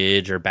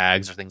luggage or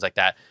bags or things like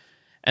that.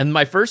 And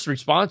my first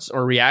response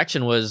or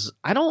reaction was,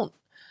 I don't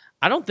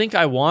think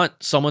I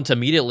want someone to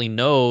immediately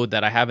know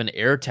that I have an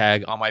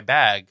AirTag on my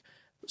bag.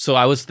 so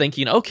I was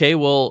thinking, okay,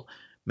 well,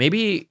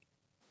 maybe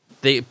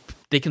they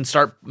can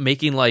start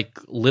making like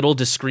little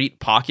discrete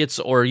pockets,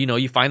 or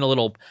you find a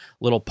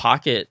little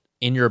pocket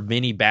in your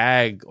mini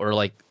bag, or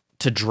like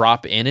to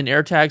drop in an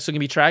AirTag so it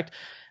can be tracked.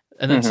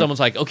 And then someone's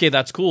like, okay,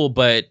 that's cool,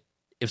 but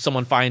if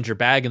someone finds your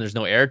bag and there's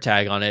no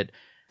AirTag on it,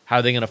 how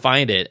are they going to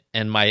find it?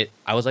 And I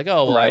was like,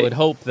 oh, well, I would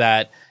hope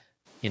that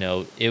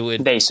it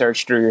would. They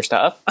search through your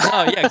stuff.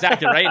 Oh, yeah,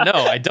 exactly, right? No,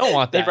 I don't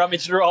want that. They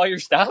rummage through all your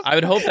stuff. I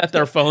would hope that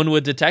their phone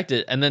would detect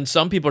it. And then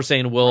some people are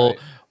saying, well,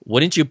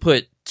 wouldn't you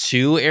put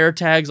 2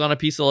 AirTags on a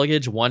piece of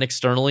luggage, one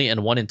externally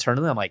and one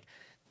internally? I'm like,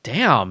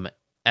 damn,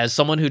 as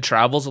someone who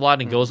travels a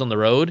lot and goes on the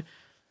road,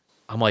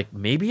 I'm like,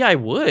 maybe I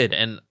would.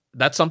 And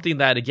that's something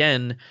that,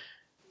 again,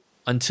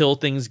 until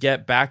things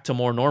get back to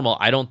more normal,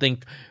 I don't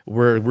think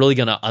we're really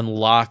going to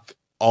unlock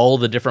all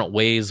the different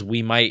ways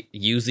we might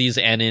use these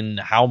and in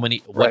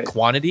what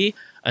quantity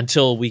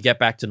until we get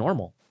back to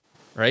normal.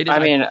 Right? I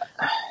mean,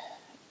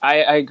 I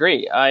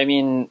agree. I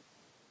mean,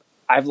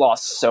 I've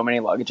lost so many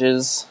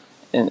luggages.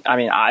 And I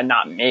mean,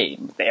 not me.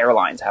 The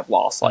airlines have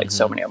lost like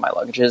so many of my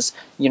luggages.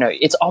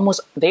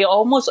 They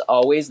almost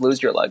always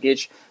lose your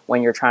luggage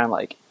when you're trying to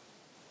like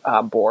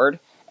board,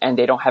 and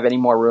they don't have any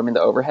more room in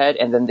the overhead,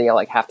 and then they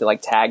like have to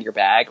like tag your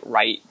bag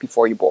right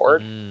before you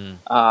board,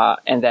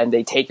 and then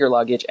they take your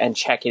luggage and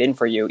check it in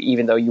for you,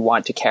 even though you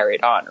want to carry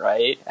it on.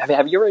 Right?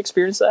 Have you ever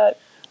experienced that?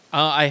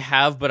 I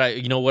have, but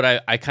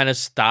I kind of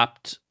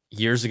stopped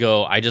years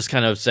ago. I just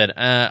kind of said,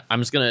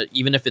 I'm just gonna,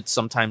 even if it's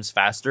sometimes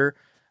faster,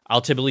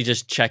 I'll typically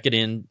just check it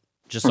in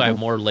just so I have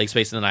more leg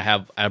space, and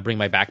then I bring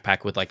my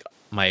backpack with like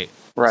my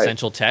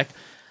essential tech.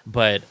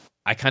 But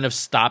I kind of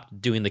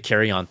stopped doing the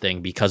carry-on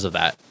thing because of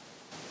that.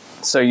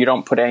 So you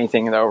don't put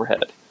anything in the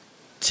overhead?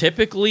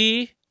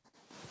 Typically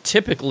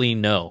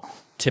no.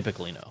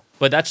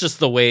 But that's just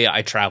the way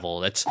I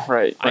travel. That's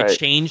right. I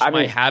changed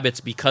my habits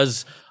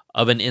because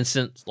of an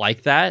instance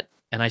like that,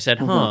 and I said,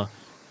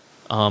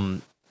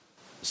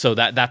 so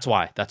that's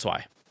why.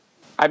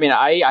 I mean,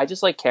 I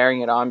just like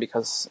carrying it on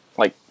because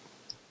like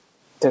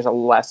there's a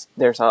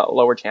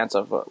lower chance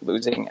of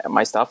losing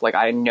my stuff. Like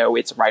I know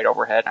it's right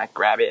overhead, and I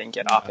grab it and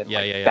get off and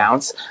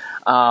bounce.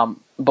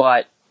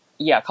 But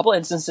yeah, a couple of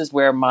instances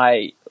where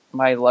my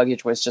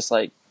luggage was just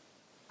like,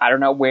 I don't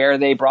know where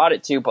they brought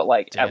it to, but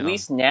like at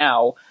least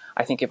now,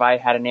 I think if I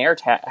had an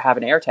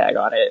AirTag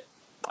on it,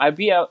 I'd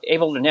be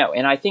able to know.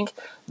 And I think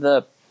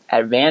the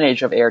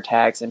advantage of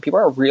AirTags, and people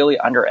are really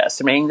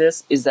underestimating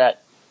this, is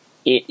that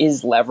it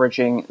is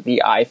leveraging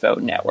the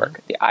iPhone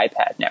network, the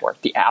iPad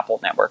network, the Apple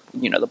network,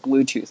 the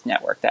Bluetooth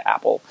network that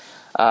Apple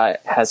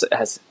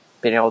has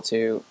been able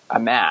to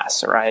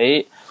amass,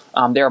 right?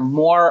 There are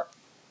more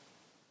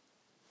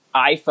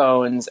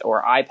iPhones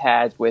or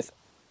iPads with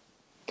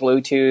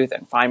Bluetooth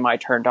and Find My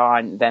turned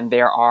on than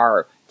there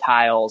are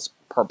tiles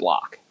per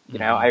block.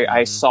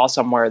 I saw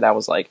somewhere that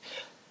was like,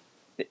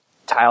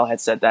 Tile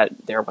had said that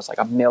there was like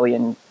 1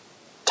 million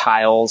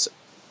tiles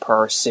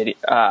per city.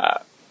 1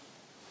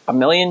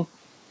 million?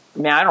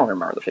 Man, I don't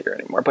remember the figure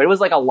anymore, but it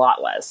was like a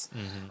lot less.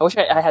 I wish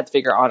I had the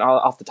figure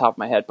off the top of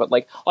my head, but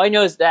like all I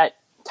know is that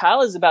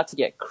Tile is about to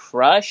get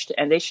crushed,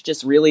 and they should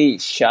just really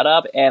shut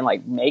up and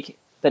like make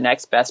the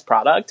next best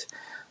product.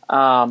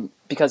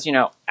 Because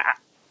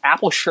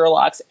Apple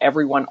Sherlocks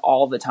everyone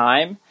all the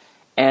time,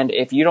 and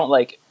if you don't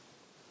like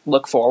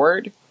look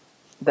forward,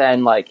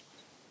 then like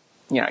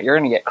you're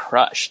gonna get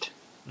crushed.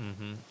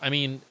 I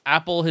mean,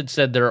 Apple had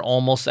said they're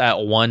almost at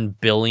 1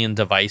 billion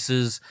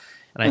devices,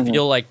 and I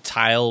feel like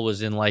Tile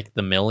was in like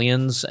the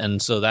millions, and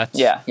so that's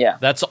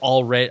that's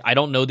already. I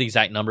don't know the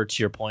exact number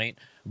to your point,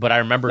 but I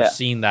remember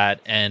seeing that,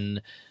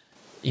 and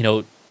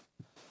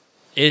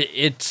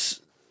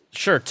it's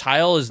sure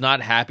Tile is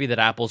not happy that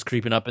Apple's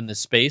creeping up in this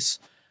space,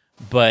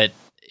 but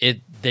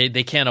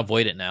they can't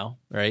avoid it now,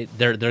 right?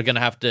 They're gonna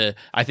have to.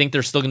 I think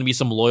there's still gonna be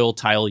some loyal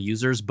Tile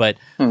users, but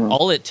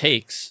all it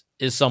takes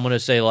is someone to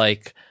say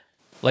like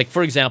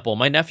for example,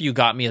 my nephew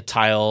got me a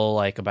Tile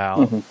like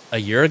about a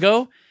year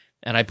ago,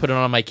 and I put it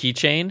on my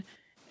keychain,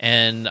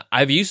 and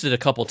I've used it a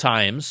couple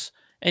times,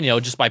 and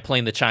just by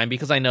playing the chime,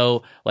 because I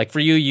know like for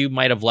you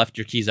might have left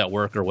your keys at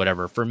work or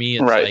whatever. For me,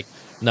 it's like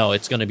no,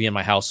 it's gonna be in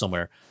my house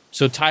somewhere.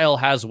 So Tile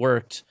has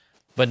worked,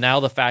 but now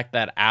the fact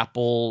that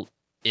Apple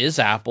is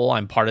Apple,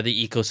 I'm part of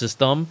the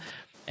ecosystem,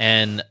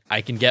 and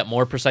I can get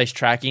more precise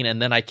tracking,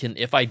 and then I can,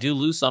 if I do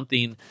lose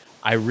something,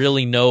 I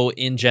really know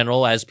in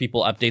general as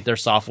people update their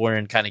software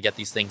and kind of get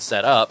these things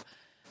set up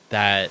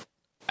that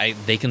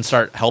they can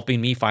start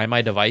helping me find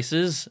my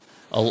devices.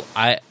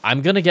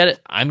 I'm gonna get it.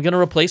 I'm gonna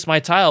replace my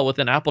Tile with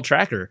an Apple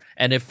tracker,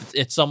 and if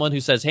it's someone who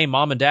says, "Hey,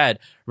 mom and dad,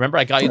 remember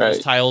I got you those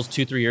Tiles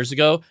 2-3 years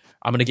ago?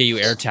 I'm gonna get you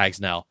AirTags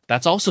now."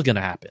 That's also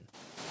gonna happen.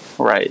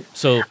 Right.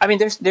 So I mean,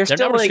 their still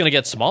numbers like, gonna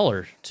get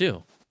smaller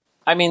too.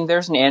 I mean,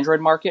 there's an Android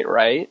market,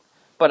 right?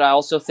 But I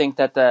also think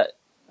that the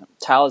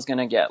Tile is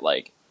gonna get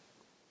like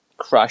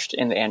crushed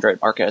in the Android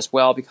market as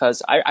well,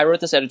 because I wrote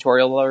this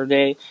editorial the other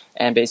day,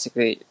 and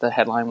basically the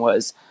headline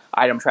was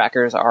 "Item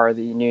trackers are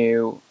the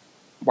new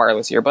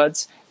wireless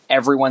earbuds,"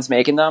 everyone's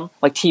making them.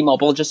 Like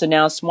T-Mobile just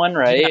announced one,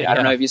 right? Yeah, I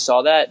don't know if you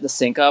saw that. The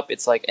Sync Up,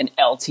 it's like an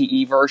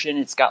LTE version.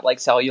 It's got like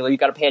cellular. You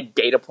got to pay a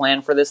data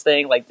plan for this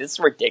thing. Like, this is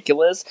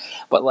ridiculous.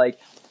 But like,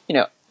 you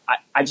know,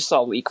 I just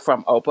saw a leak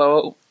from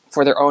Oppo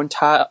for their own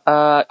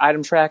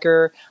item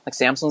tracker. Like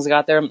Samsung's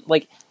got their,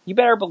 like, you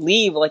better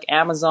believe like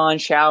Amazon,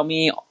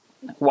 Xiaomi,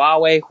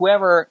 Huawei,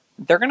 whoever,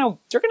 they're gonna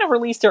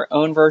release their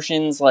own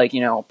versions, like,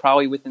 you know,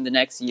 probably within the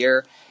next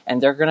year,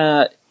 and they're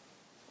gonna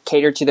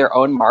cater to their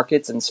own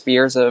markets and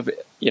spheres of,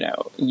 you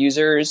know,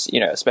 users, you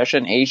know, especially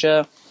in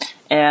Asia.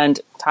 And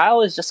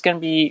Tile is just gonna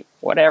be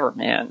whatever,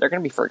 man. They're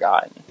gonna be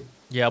forgotten.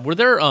 Yeah. Were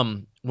there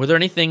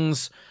any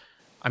things?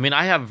 I mean,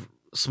 I have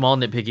small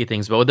nitpicky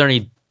things, but were there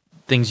any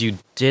things you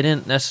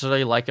didn't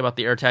necessarily like about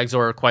the AirTags,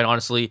 or quite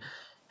honestly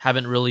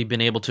haven't really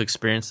been able to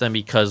experience them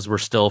because we're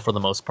still, for the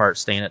most part,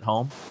 staying at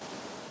home?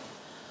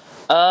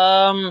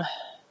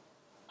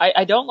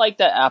 I don't like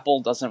that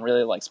Apple doesn't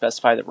really like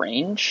specify the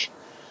range.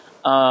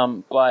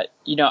 But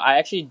you know, I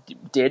actually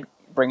did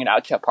bring it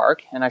out to a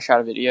park, and I shot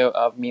a video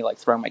of me like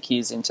throwing my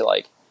keys into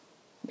like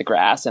the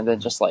grass and then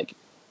just like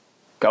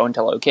going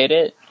to locate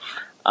it.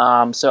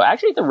 So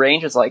actually the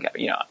range is like,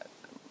 you know,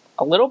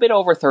 a little bit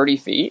over 30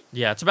 feet.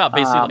 Yeah, it's about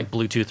basically like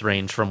Bluetooth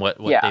range from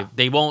what yeah.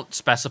 they won't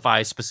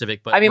specify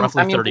specific, but roughly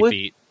roughly 30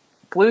 feet.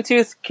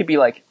 Bluetooth could be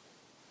like,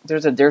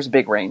 there's a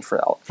big range for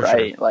that,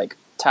 right? Sure. Like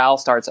Tile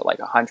starts at like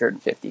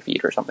 150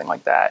 feet or something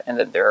like that, and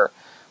then their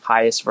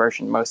highest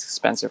version, most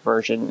expensive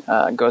version,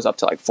 goes up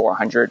to like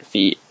 400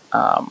 feet,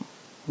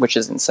 which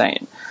is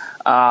insane.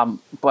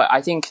 But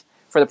I think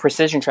for the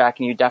precision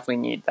tracking, you definitely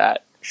need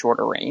that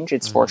shorter range.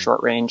 It's for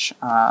short range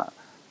kind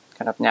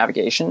of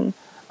navigation.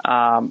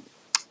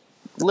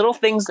 Little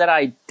things that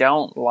I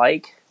don't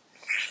like.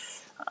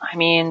 I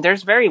mean,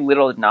 there's very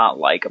little to not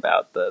like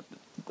about the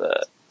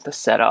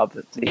setup,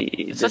 the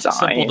it's design. Such a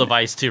simple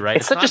device too, right?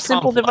 It's such a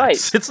simple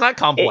device. It's not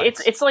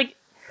complex. It's like,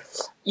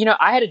 you know,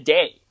 I had a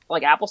day.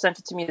 Like, Apple sent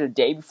it to me the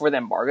day before the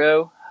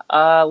embargo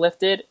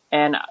lifted,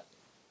 and,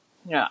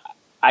 you know,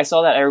 I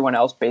saw that everyone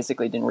else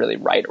basically didn't really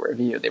write a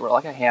review. They were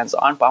like a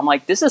hands-on, but I'm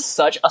like, this is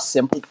such a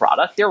simple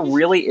product. There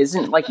really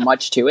isn't like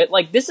much to it.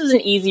 Like, this is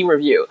an easy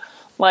review.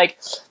 Like,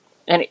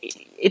 and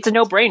it's a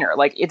no-brainer.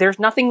 Like, there's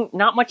not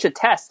much to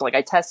test. Like,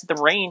 I tested the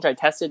range. I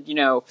tested, you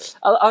know,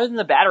 other than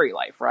the battery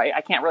life, right? I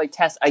can't really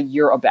test a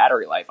year of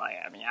battery life on it.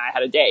 I mean, I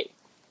had a day,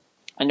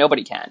 and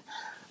nobody can.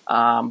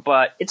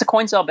 But it's a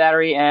coin cell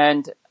battery,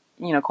 and,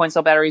 you know, coin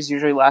cell batteries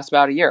usually last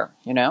about a year,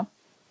 you know?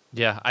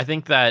 Yeah, I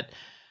think that,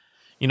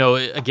 you know,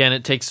 again,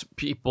 it takes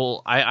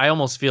people, I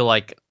almost feel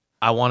like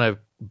I want to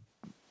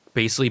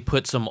basically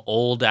put some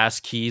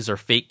old-ass keys or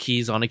fake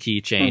keys on a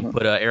keychain,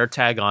 put an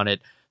AirTag on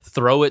it,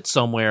 throw it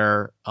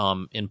somewhere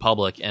in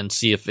public, and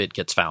see if it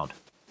gets found.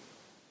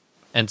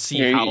 And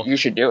see how... You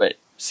should do it.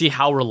 See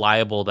how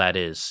reliable that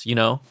is, you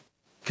know?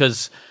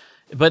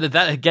 But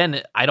that,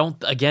 again, I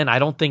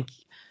don't think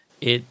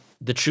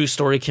the true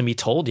story can be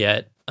told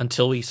yet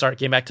until we start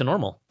getting back to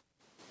normal.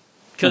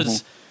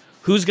 Because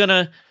who's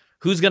gonna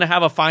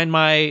have a Find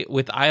My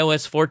with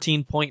iOS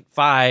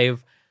 14.5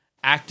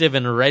 active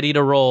and ready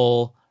to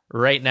roll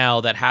right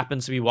now that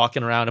happens to be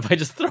walking around if I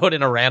just throw it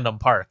in a random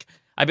park?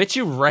 I bet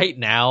you right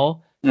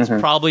now it's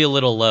probably a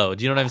little low.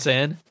 Do you know what I'm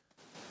saying?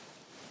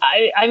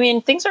 I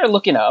mean, things are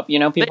looking up. You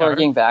know, people are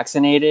getting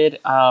vaccinated.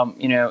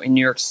 You know, in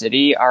New York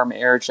City, our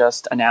mayor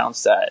just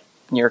announced that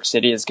New York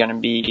City is going to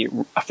be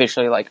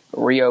officially like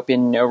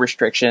reopened, no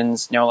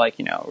restrictions, no like,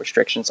 you know,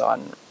 restrictions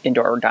on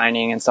indoor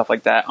dining and stuff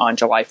like that on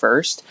July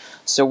 1st.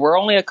 So we're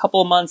only a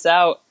couple of months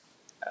out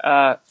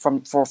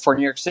for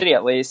New York City,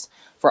 at least.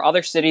 For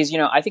other cities, you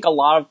know, I think a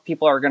lot of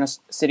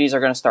cities are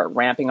going to start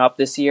ramping up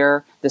this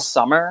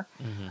summer.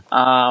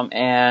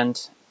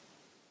 And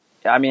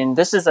I mean,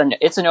 it's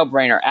a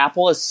no-brainer.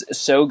 Apple is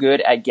so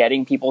good at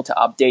getting people to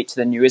update to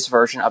the newest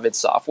version of its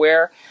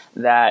software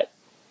that,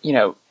 you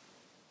know,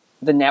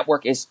 the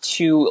network is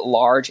too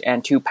large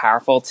and too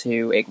powerful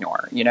to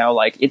ignore. You know,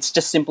 like, it's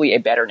just simply a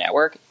better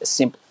network,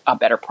 a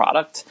better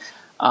product.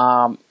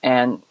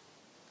 And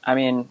I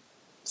mean,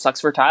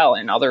 sucks for Tile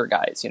and other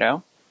guys, you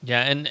know?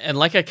 Yeah, and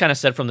like I kind of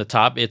said from the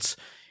top, it's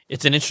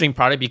an interesting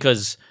product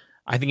because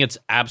I think it's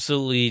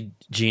absolutely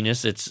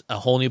genius. It's a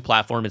whole new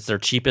platform. It's their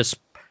cheapest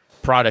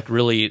product,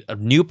 really a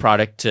new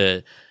product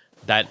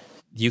that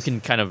you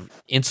can kind of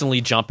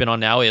instantly jump in on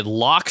now. It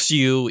locks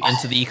you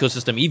into the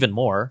ecosystem even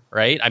more,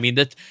 right? I mean,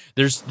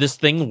 this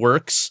thing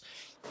works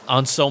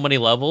on so many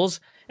levels.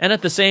 And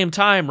at the same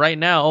time, right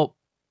now,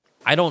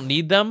 I don't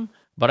need them,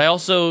 but I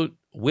also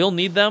will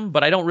need them,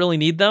 but I don't really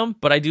need them,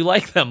 but I do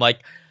like them. Like,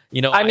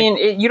 you know,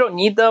 you don't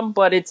need them,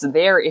 but it's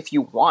there if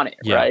you want it,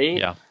 right?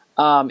 Yeah.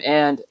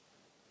 And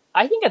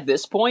I think at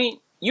this point,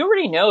 you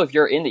already know if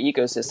you're in the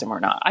ecosystem or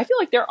not. I feel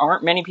like there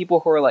aren't many people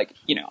who are like,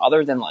 you know,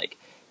 other than like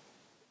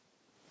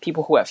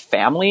people who have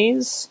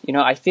families, you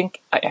know, I feel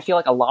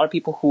like a lot of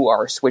people who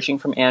are switching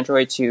from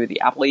Android to the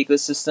Apple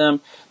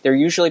ecosystem, they're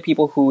usually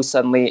people who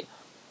suddenly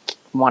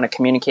want to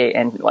communicate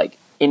and like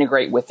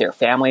integrate with their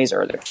families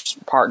or their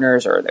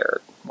partners or their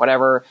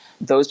whatever.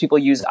 Those people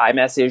use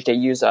iMessage. They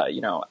use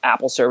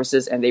Apple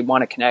services, and they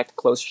want to connect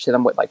closer to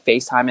them with like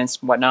FaceTime and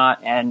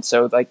whatnot. And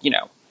so like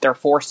they're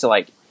forced to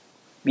like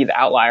be the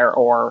outlier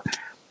or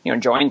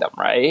join them,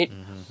 right?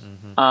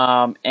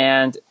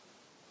 And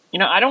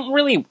I don't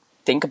really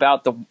think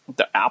about the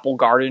Apple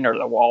Garden or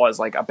the wall as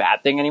like a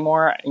bad thing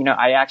anymore.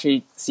 I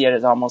actually see it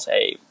as almost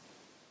a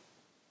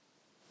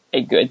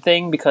good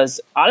thing,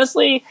 because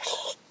honestly,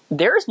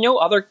 there is no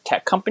other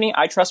tech company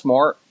I trust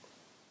more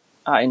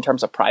in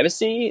terms of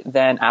privacy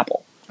than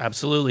Apple.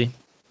 Absolutely.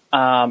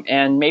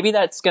 And maybe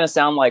that's going to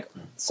sound like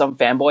some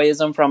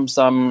fanboyism from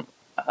some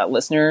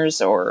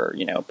listeners or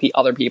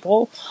other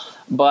people,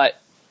 but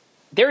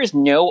there is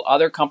no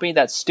other company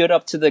that stood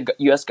up to the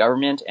U.S.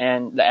 government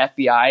and the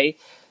FBI,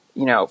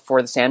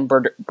 for the San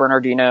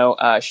Bernardino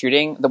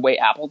shooting the way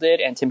Apple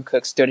did, and Tim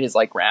Cook stood his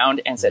like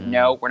ground and said,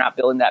 no, we're not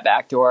building that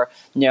backdoor.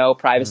 No,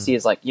 privacy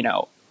is like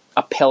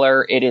a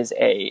pillar.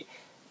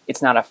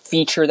 It's not a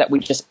feature that we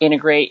just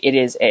integrate. It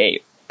is a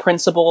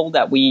principle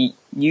that we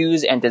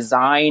use and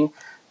design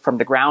from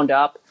the ground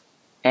up,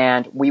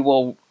 and we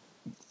will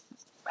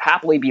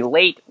happily be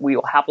late. We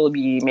will happily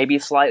be maybe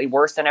slightly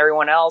worse than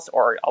everyone else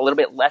or a little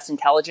bit less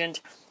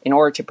intelligent in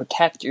order to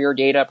protect your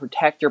data,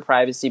 protect your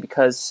privacy,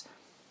 because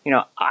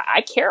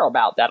I care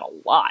about that a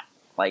lot.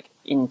 Like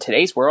in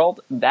today's world,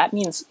 that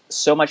means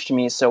so much to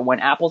me. So when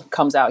Apple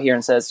comes out here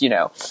and says,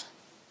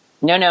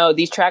 no,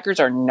 these trackers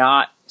are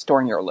not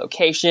storing your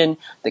location.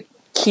 The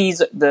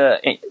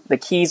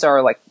keys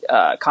are like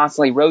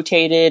constantly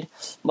rotated.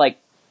 Like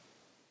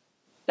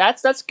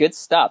that's good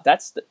stuff.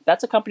 That's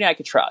a company I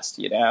could trust,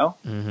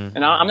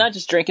 And I'm not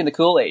just drinking the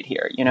Kool-Aid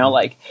here,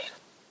 like.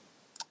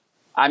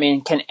 I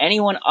mean, can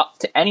anyone up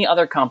to any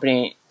other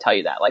company tell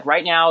you that? Like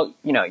right now,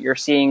 you're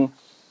seeing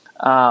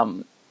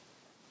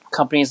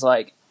companies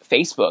like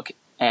Facebook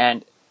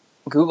and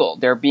Google.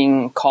 They're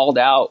being called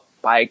out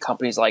by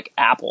companies like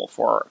Apple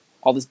for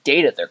all this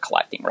data they're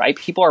collecting, right?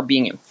 People are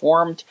being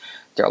informed.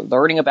 They're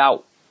learning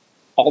about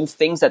all the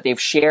things that they've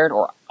shared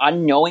or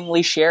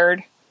unknowingly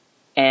shared,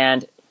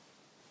 and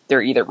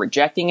they're either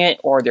rejecting it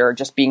or they're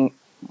just being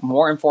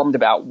more informed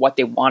about what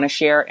they want to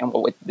share and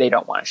what they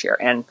don't want to share.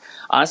 And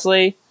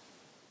honestly,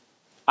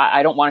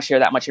 I don't want to share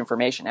that much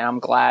information, and I'm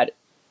glad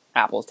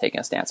Apple's taking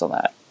a stance on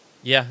that.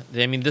 Yeah,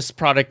 I mean, this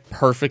product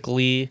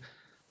perfectly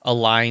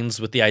aligns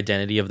with the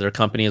identity of their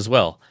company as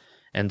well.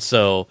 And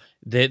so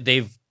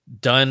you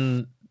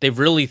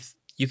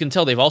can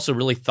tell they've also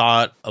really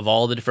thought of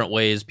all the different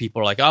ways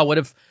people are like, oh, what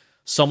if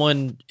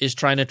someone is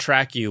trying to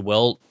track you?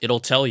 Well,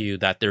 it'll tell you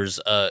that there's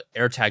a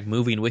AirTag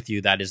moving with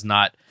you that is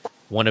not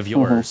one of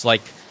yours.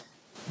 Like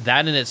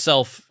that in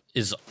itself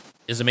is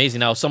amazing.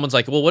 Now, if someone's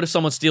like, well, what if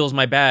someone steals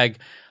my bag?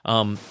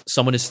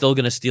 Someone is still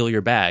going to steal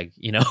your bag,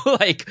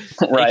 like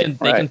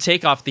they can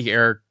take off the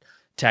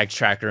AirTag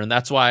tracker. And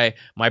that's why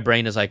my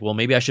brain is like, well,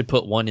 maybe I should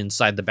put one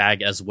inside the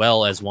bag as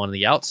well as one on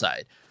the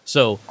outside.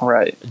 So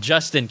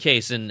just in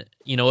case, and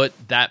you know what,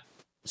 that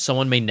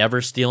someone may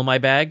never steal my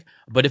bag,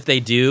 but if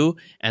they do,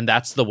 and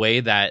that's the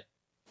way that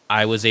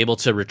I was able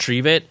to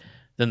retrieve it,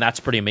 then that's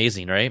pretty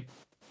amazing, right?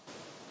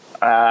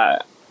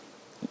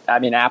 I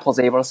mean, Apple's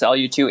able to sell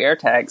you 2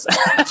 AirTags.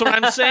 That's what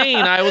I'm saying.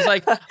 I was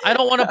like, I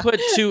don't want to put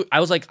 2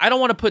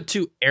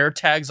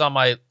 AirTags on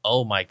my.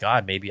 Oh my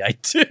god, maybe I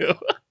do.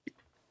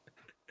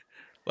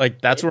 Like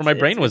that's where my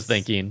brain was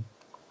thinking.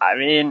 I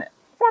mean,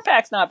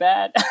 4-pack's not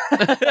bad.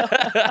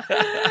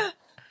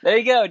 There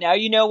you go. Now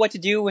you know what to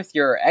do with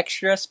your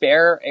extra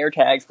spare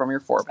AirTags from your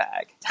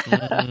 4-pack.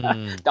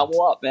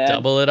 Double up, man.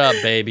 Double it up,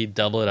 baby.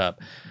 Double it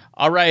up.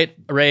 All right,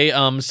 Ray.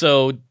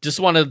 So just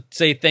want to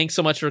say thanks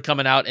so much for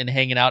coming out and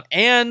hanging out,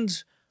 and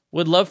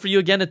would love for you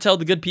again to tell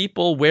the good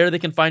people where they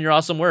can find your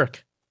awesome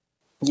work.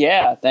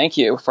 Yeah, thank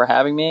you for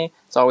having me.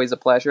 It's always a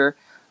pleasure.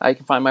 You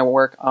can find my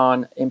work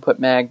on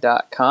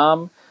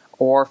inputmag.com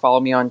or follow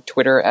me on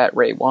Twitter at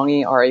Ray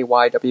Wongy,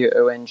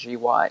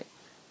 RayWongy.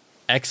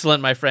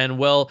 Excellent, my friend.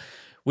 Well,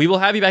 we will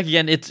have you back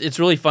again. It's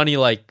really funny.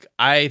 Like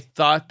I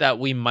thought that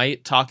we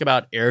might talk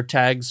about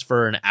AirTags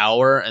for an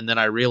hour, and then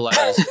I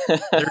realized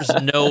there's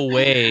no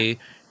way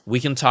we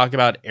can talk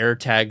about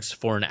AirTags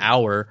for an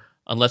hour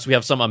unless we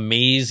have some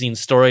amazing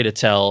story to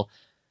tell.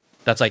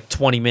 That's like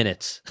 20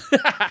 minutes.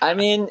 I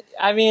mean,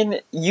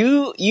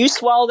 you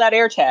swallow that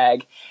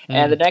AirTag,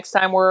 and the next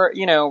time we're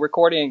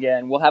recording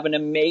again, we'll have an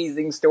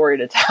amazing story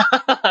to tell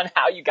on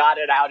how you got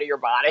it out of your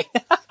body.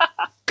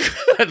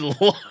 Good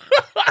Lord.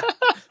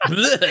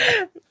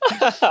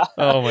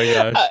 Oh my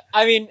gosh.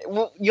 I mean,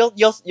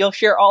 you'll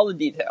share all the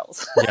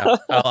details. Yeah,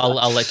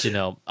 I'll let you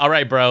know. All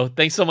right, bro.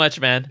 Thanks so much,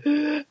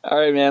 man. All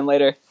right, man.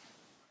 Later.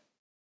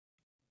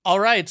 All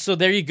right, so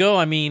there you go.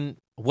 I mean,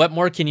 what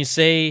more can you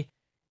say?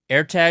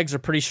 AirTags are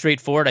pretty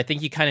straightforward. I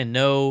think you kind of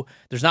know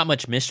there's not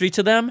much mystery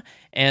to them,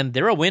 and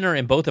they're a winner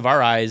in both of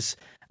our eyes.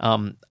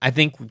 I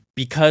think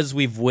because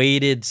we've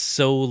waited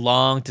so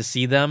long to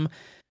see them,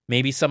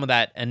 maybe some of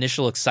that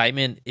initial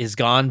excitement is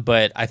gone,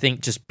 but I think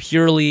just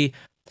purely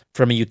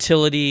from a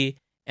utility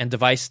and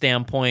device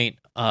standpoint,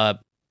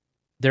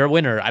 they're a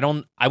winner.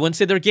 I wouldn't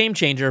say they're a game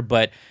changer,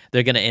 but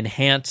they're going to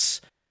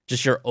enhance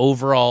just your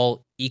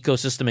overall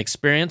ecosystem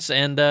experience.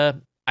 And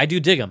I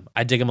do dig them.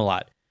 I dig them a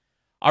lot.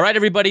 All right,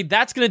 everybody,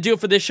 that's going to do it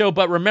for this show.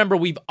 But remember,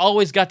 we've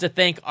always got to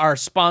thank our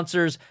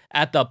sponsors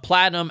at the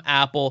Platinum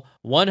Apple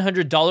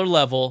 $100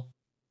 level.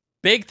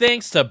 Big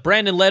thanks to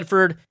Brandon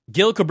Ledford,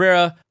 Gil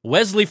Cabrera,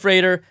 Wesley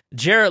Frater,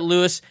 Jarrett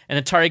Lewis,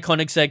 and Atari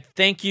Koenigsegg.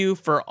 Thank you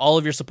for all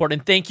of your support,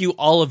 and thank you,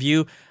 all of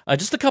you.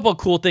 Just a couple of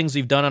cool things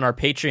we've done on our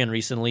Patreon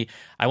recently.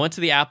 I went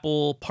to the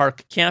Apple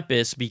Park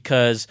campus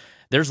because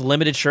there's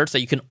limited shirts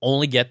that you can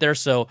only get there,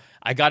 so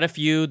I got a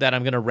few that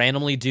I'm going to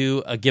randomly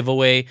do a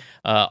giveaway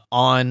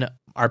on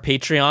our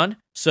Patreon.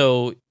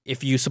 So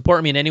if you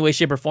support me in any way,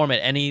 shape, or form at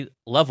any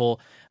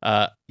level,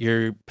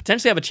 you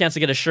potentially have a chance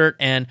to get a shirt.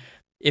 And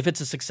if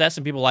it's a success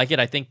and people like it,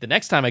 I think the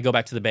next time I go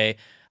back to the Bay,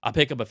 I'll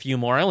pick up a few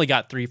more. I only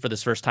got 3 for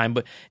this first time,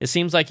 but it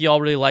seems like you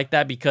all really like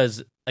that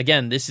because,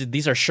 again,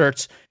 these are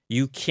shirts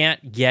you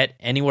can't get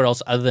anywhere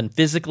else other than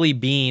physically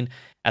being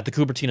at the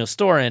Cupertino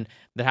store, and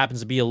that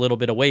happens to be a little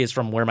bit of ways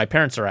from where my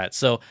parents are at.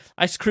 So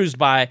I just cruised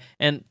by,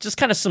 and just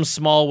kind of some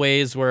small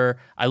ways where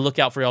I look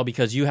out for y'all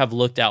because you have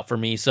looked out for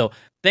me. So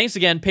thanks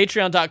again.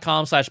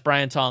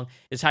 Patreon.com/Brian Tong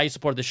is how you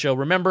support the show.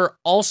 Remember,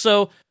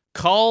 also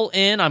call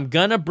in. I'm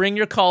going to bring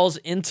your calls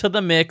into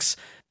the mix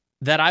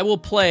that I will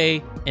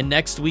play in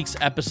next week's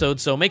episode.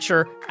 So make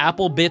sure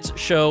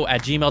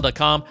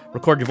applebitsshow@gmail.com.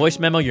 Record your voice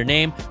memo, your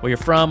name, where you're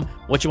from,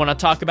 what you want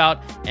to talk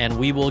about, and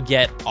we will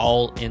get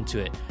all into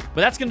it.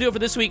 But that's going to do it for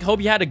this week.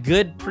 Hope you had a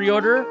good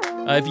pre-order.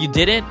 If you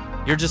didn't,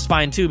 you're just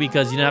fine too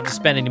because you didn't have to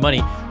spend any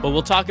money. But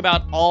we'll talk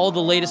about all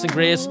the latest and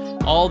greatest,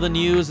 all the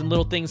news and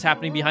little things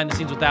happening behind the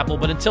scenes with Apple.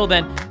 But until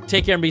then,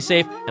 take care and be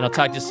safe, and I'll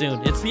talk to you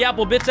soon. It's the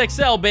Apple Bits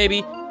XL,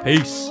 baby.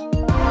 Peace.